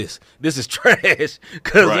hate this. This is trash,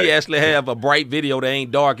 because he actually have a bright video that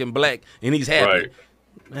ain't dark and black, and he's happy. Right.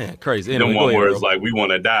 Man, crazy. Anyway, one where it's like, we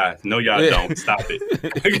want to die. No, y'all don't. Stop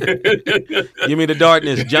it. Give me the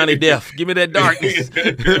darkness, Johnny Depp. Give me that darkness.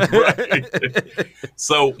 Right.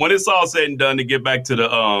 So when it's all said and done, to get back to the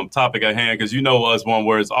topic at hand, because you know us one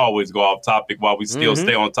words always go off topic while we still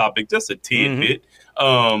stay on topic, just a tidbit.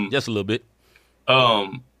 Just a little bit.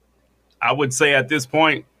 I would say at this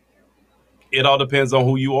point, it all depends on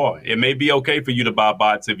who you are. It may be okay for you to buy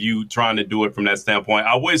bots if you trying to do it from that standpoint.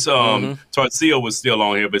 I wish Tarsia was still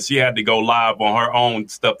on here, but she had to go live on her own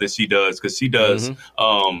stuff that she does, because she does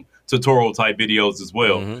tutorial type videos as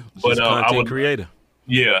well. But I would creator.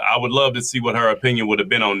 Yeah, I would love to see what her opinion would have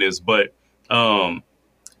been on this. But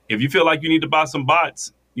if you feel like you need to buy some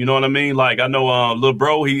bots, you know what I mean? Like, I know Lil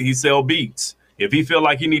Bro, he sell beats. If he feel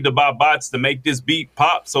like he need to buy bots to make this beat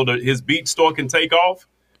pop so that his beat store can take off,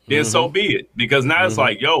 then so be it. Because now it's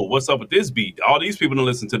like, yo, what's up with this beat? All these people don't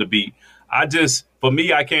listen to the beat. For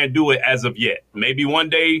me, I can't do it as of yet. Maybe one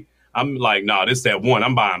day I'm like, nah, this that one.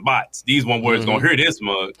 I'm buying bots. These one words gonna hear this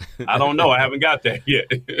mug. I don't know. I haven't got that yet.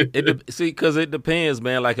 Because it depends,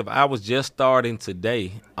 man. Like, if I was just starting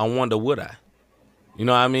today, I wonder would I? You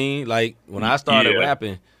know what I mean? Like, when I started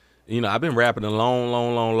rapping, you know, I've been rapping a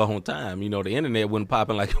long time. You know, the internet wasn't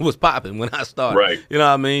popping like it was popping when I started. Right. You know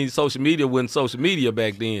what I mean? Social media wasn't social media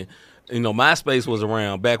back then. You know, MySpace was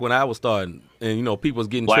around back when I was starting. And, you know, people was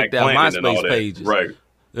getting tricked out MySpace pages. Right.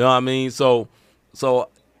 You know what I mean? So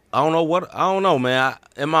I don't know, man.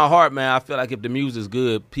 In my heart, man, I feel like if the music's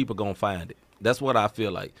good, people gonna find it. That's what I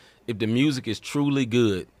feel like. If the music is truly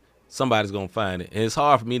good, somebody's gonna find it. And it's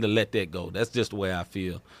hard for me to let that go. That's just the way I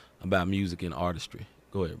feel about music and artistry.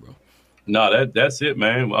 Go ahead, bro. No, that's it,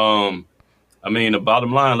 man. I mean, the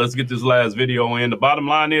bottom line, let's get this last video in. The bottom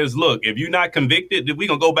line is, look, if you're not convicted, we're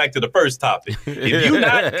going to go back to the first topic. If you're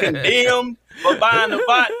not condemned for buying a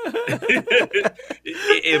bot,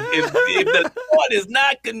 if the Lord is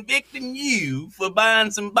not convicting you for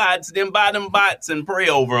buying some bots, then buy them bots and pray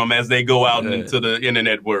over them as they go out into the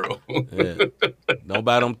internet world. Yeah. Don't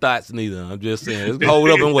buy them thoughts neither. I'm just saying. Let's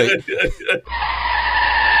hold up and wait.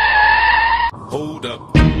 Hold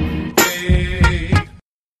up.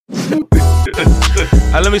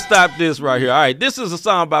 All right, let me stop this right here. All right, this is a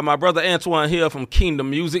song by my brother Antoine Hill from Kingdom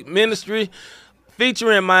Music Ministry,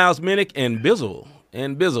 featuring Miles Minnick and Bizzle.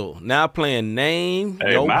 Now playing Name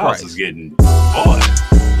No Miles Price. Is getting boy.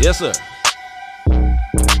 Yes, sir.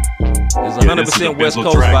 It's 100% West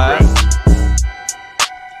Coast track, vibe.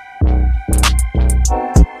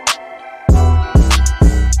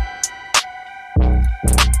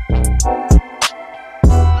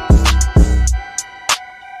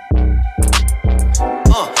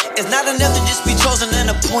 It's not enough to just be chosen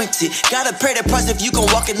and appointed. Gotta pay the price if you gon'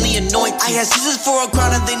 walk in the anointing. I asked Jesus for a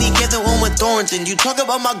crown and then he gave the one with thorns. And you talk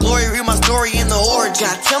about my glory, read my story in the origin.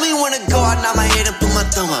 God, tell me when to go, I nod my head and put my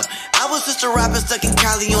thumb up. I was just a rapper stuck in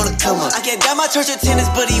Cali on a come up. I gave God my church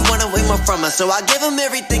attendance, but he went away more from us. So I gave him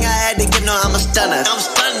everything I had to give, no, I'm a stunner. I'm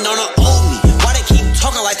stunning on the old me. Why they keep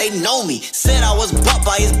talking like they know me? Said I was bought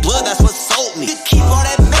by his blood, that's what sold me. You keep all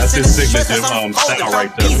that mess in the stress, I'm sound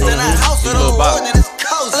right there, peace bro. in the house with the Lord and it's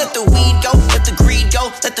cozy. Let the weed go, let the greed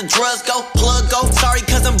go, let the drugs go, plug go. Sorry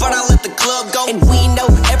cousin, but I let the club go. And we know,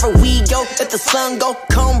 ever we go, let the sun go.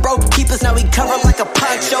 Come bro, keep us now we cover like a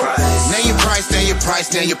poncho. Name your price, name your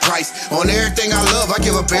price, name your price. On everything I love, I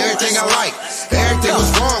give up everything I like. Everything was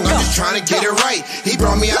wrong, I'm just trying to get it right. He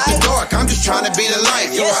brought me out the dark, I'm just trying to be the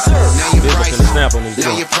light. Yes, sir. Name your price, snap on these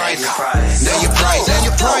name your joints. price, name your price, name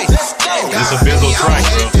your price. It's a Bizzle track,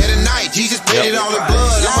 bro. I'm headed tonight, Jesus paid it all in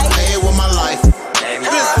blood, I'ma pay it with my life.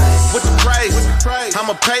 With the price,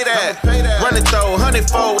 I'ma pay that. Run it though,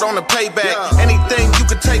 100-fold on the payback. Anything you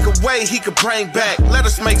could take away, he could bring back. Let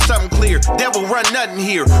us make something clear. Devil run nothing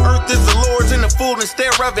here. Earth is the Lord's and the fullness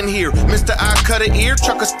thereof in here. Mr. I cut an ear,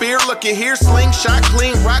 chuck a spear, look at here. Slingshot,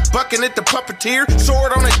 clean rock, bucking at the puppeteer.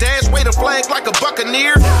 Sword on the dash, wave a flag like a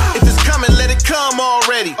buccaneer. If it's coming, let it come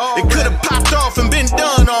already. It could've popped off and been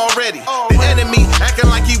done already. The enemy acting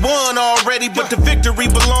like he won already, but the victory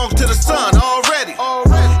belongs to the son already.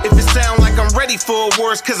 If it sound like I'm ready for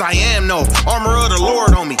awards, cause I am, no. Armor of the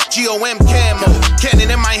Lord on me, GOM camo. Cannon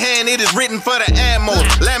in my hand, it is written for the ammo.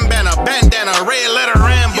 Lambana, bandana, red letter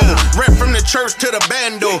Rambo. Rep from the church to the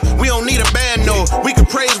bando. We don't need a band, no. We can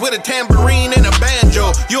praise with a tambourine and a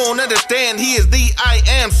banjo. You don't understand, he is the I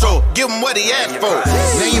am, so give him what he asked for.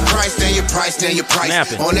 Name your price, name your price, name your price.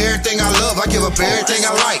 Snapping. On everything I love, I give up everything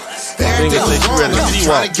I like. Everything was wrong, I'm just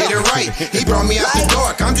trying to get it right. He brought me out the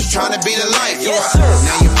dark, I'm just trying to be the light. Yes, sir.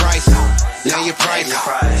 Name your price, name your price,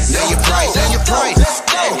 name your price, name your price.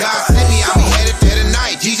 God sent me, I'll be headed there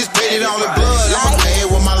tonight. Jesus paid it all in blood, I'ma pay it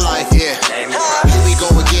with my life, yeah. Here we go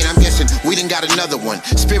again, I'm guessing we done got another one.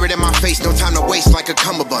 Spirit in my face, no time to waste like a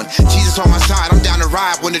cummerbund. Jesus on my side, I'm down to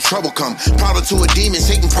ride when the trouble come. Problem to a demon,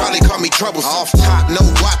 Satan probably call me troublesome. Off top, no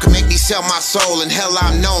guap can make me sell my soul, and hell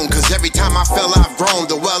I'm known. Cause every time I fell, I've grown.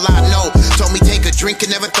 The well I know told me take a drink and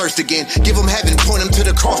never thirst again. Give them heaven, point them to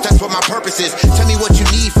the cross, that's what my purpose is. Tell me what you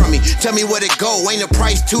need from me, tell me where to go. Ain't the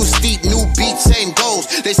price too steep, new beat, same goals.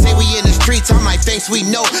 They say we in the streets, I'm like thanks we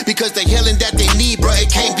know. Because the healing that they need, bro, it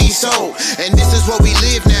can't be so. And this is what we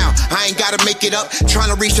live now, I ain't gotta make it up. Trying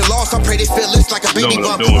to reach the lost, I pray they feel this like a baby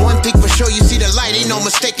bump. One thing for sure, you see the light, ain't no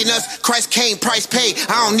mistaking us. Christ came, price paid,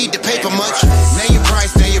 I don't need to pay for much. Name your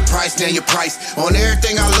price, name your price, name your price. On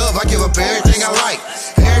everything I love, I give up everything I like.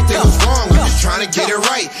 Everything was wrong, I'm just trying to get it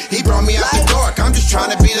right. He brought me out the dark, I'm just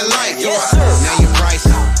trying to be the light. Name your price,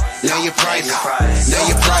 name your price, name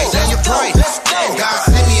your price, name your price. God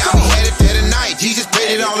sent me, I'll be headed there tonight. Jesus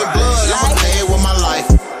paid it all in blood, I'ma pay it with my life.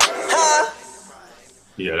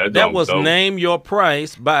 Yeah, That was dope. Name Your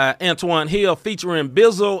Price by Antoine Hill featuring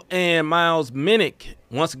Bizzle and Miles Minnick.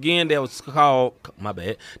 once again, that was called,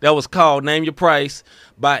 that was called Name Your Price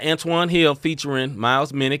by Antoine Hill featuring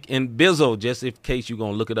Miles Minnick and Bizzle, just in case you're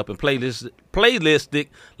going to look it up and playlist it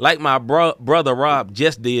like my brother Rob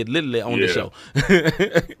just did literally on the show.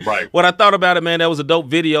 Right. What I thought about it, man, that was a dope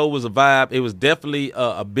video. It was a vibe. It was definitely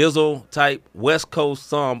a Bizzle type West Coast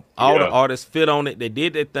song. All the artists fit on it. They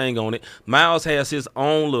did their thing on it. Miles has his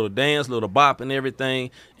own little dance, little bop and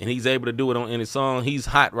everything, and he's able to do it on any song. He's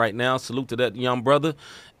hot right now. Salute to that young brother.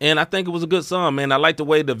 And I think it was a good song, man. I like the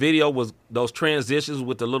way the video was, those transitions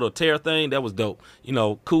with the little tear thing. That was dope. You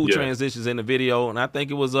know, cool transitions in the video. And I think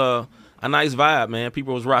it was a nice vibe, man.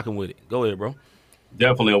 People was rocking with it. Go ahead, bro.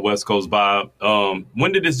 Definitely a West Coast vibe.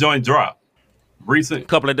 When did this joint drop? Recent? A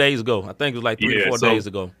couple of days ago. I think it was like 3 or 4 days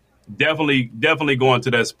ago. Definitely going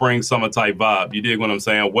to that spring, summer type vibe. You dig what I'm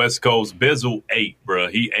saying? West Coast, Bizzle ate, bro.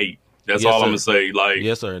 He ate. That's all I'm going to say. Like,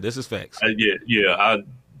 yes, sir. This is facts. He ate.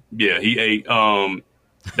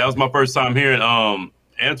 That was my first time hearing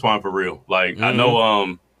Antoine for real. Like, I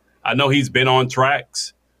know he's been on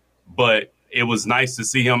tracks, but it was nice to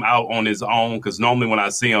see him out on his own, because normally when I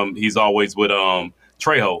see him, he's always with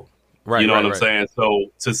Trejo. Right, you know what I'm saying? So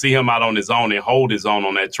to see him out on his own and hold his own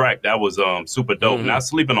on that track, that was super dope. Not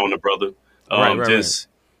sleeping on the brother.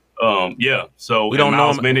 So we don't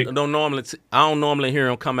normally hear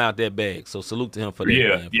him come out that bag. So salute to him for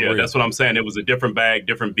that. Man, that's what I'm saying. It was a different bag,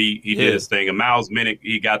 different beat. He did his thing. And Miles Minnick,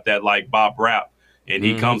 he got that like bop rap, and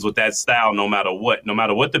he comes with that style no matter what. No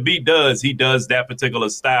matter what the beat does, he does that particular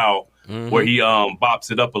style where he bops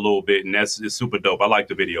it up a little bit, and it's super dope. I like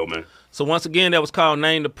the video, man. So once again, that was called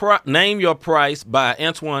Name Your Price by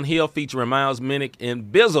Antoine Hill featuring Miles Minnick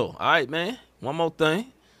and Bizzle. All right, man. One more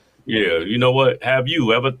thing. Yeah, you know what? Have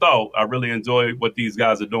you ever thought, I really enjoy what these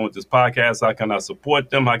guys are doing with this podcast? How can I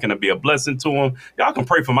support them? How can I be a blessing to them? Y'all can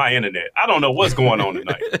pray for my internet. I don't know what's going on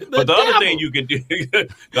tonight. But the other thing you can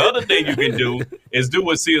do, is do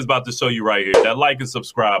what C is about to show you right here. That like and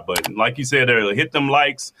subscribe button. Like you said earlier, hit them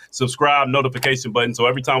likes, subscribe, notification button. So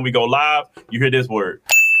every time we go live, you hear this word.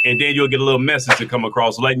 And then you'll get a little message to come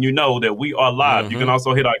across letting you know that we are live. You can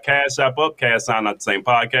also hit our Cash App up, Cash Sign Not the Same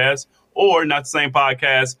Podcast, or Not the Same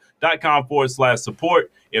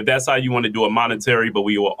Podcast.com/support if that's how you want to do it monetary. But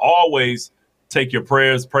we will always take your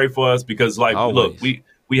prayers, pray for us, because look, we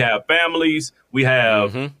have families, we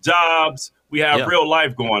have jobs, we have real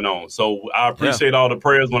life going on. So I appreciate all the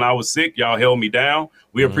prayers when I was sick. Y'all held me down.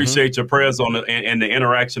 We appreciate your prayers on and the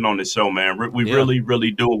interaction on the show, man. We really, really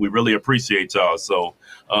do. We really appreciate y'all. So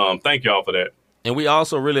thank y'all for that. And we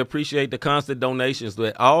also really appreciate the constant donations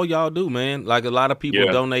that all y'all do, man. Like, a lot of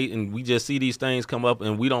people donate, and we just see these things come up,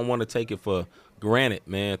 and we don't want to take it for granted,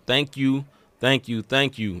 man. Thank you. Thank you.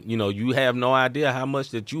 Thank you. You know, you have no idea how much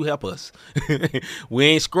that you help us. We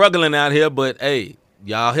ain't struggling out here, but, hey,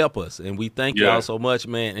 y'all help us. And we thank y'all so much,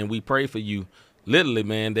 man. And we pray for you, literally,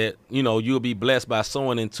 man, that, you know, you'll be blessed by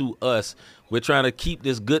sowing into us. We're trying to keep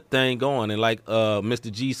this good thing going. And like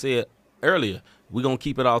Mr. G said earlier, we're going to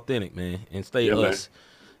keep it authentic, man, and stay us.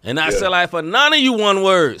 Man. And not sell out for none of you one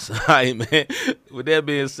words. All right, man. With that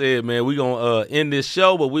being said, man, we're going to end this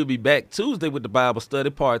show, but we'll be back Tuesday with the Bible study,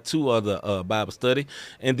 part 2 of the Bible study.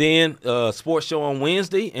 And then sports show on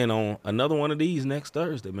Wednesday, and on another one of these next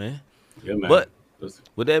Thursday, man. Yeah, man. But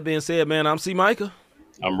with that being said, man, I'm C. Micah.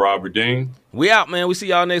 I'm Robert Dean. We out, man. We see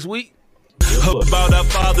y'all next week. About our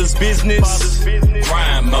Father's business,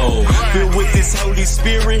 rhyme mode. Filled with this Holy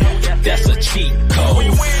Spirit, that's a cheat code.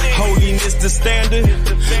 Holiness the standard,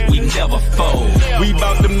 we never fold. We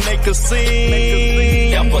about to make a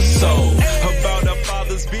scene episode about our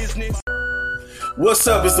Father's business. What's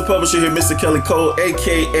up? It's the publisher here, Mr. Kelly Cole,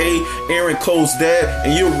 aka Aaron Cole's dad,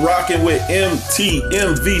 and you're rocking with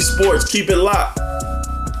MTMV Sports. Keep it locked.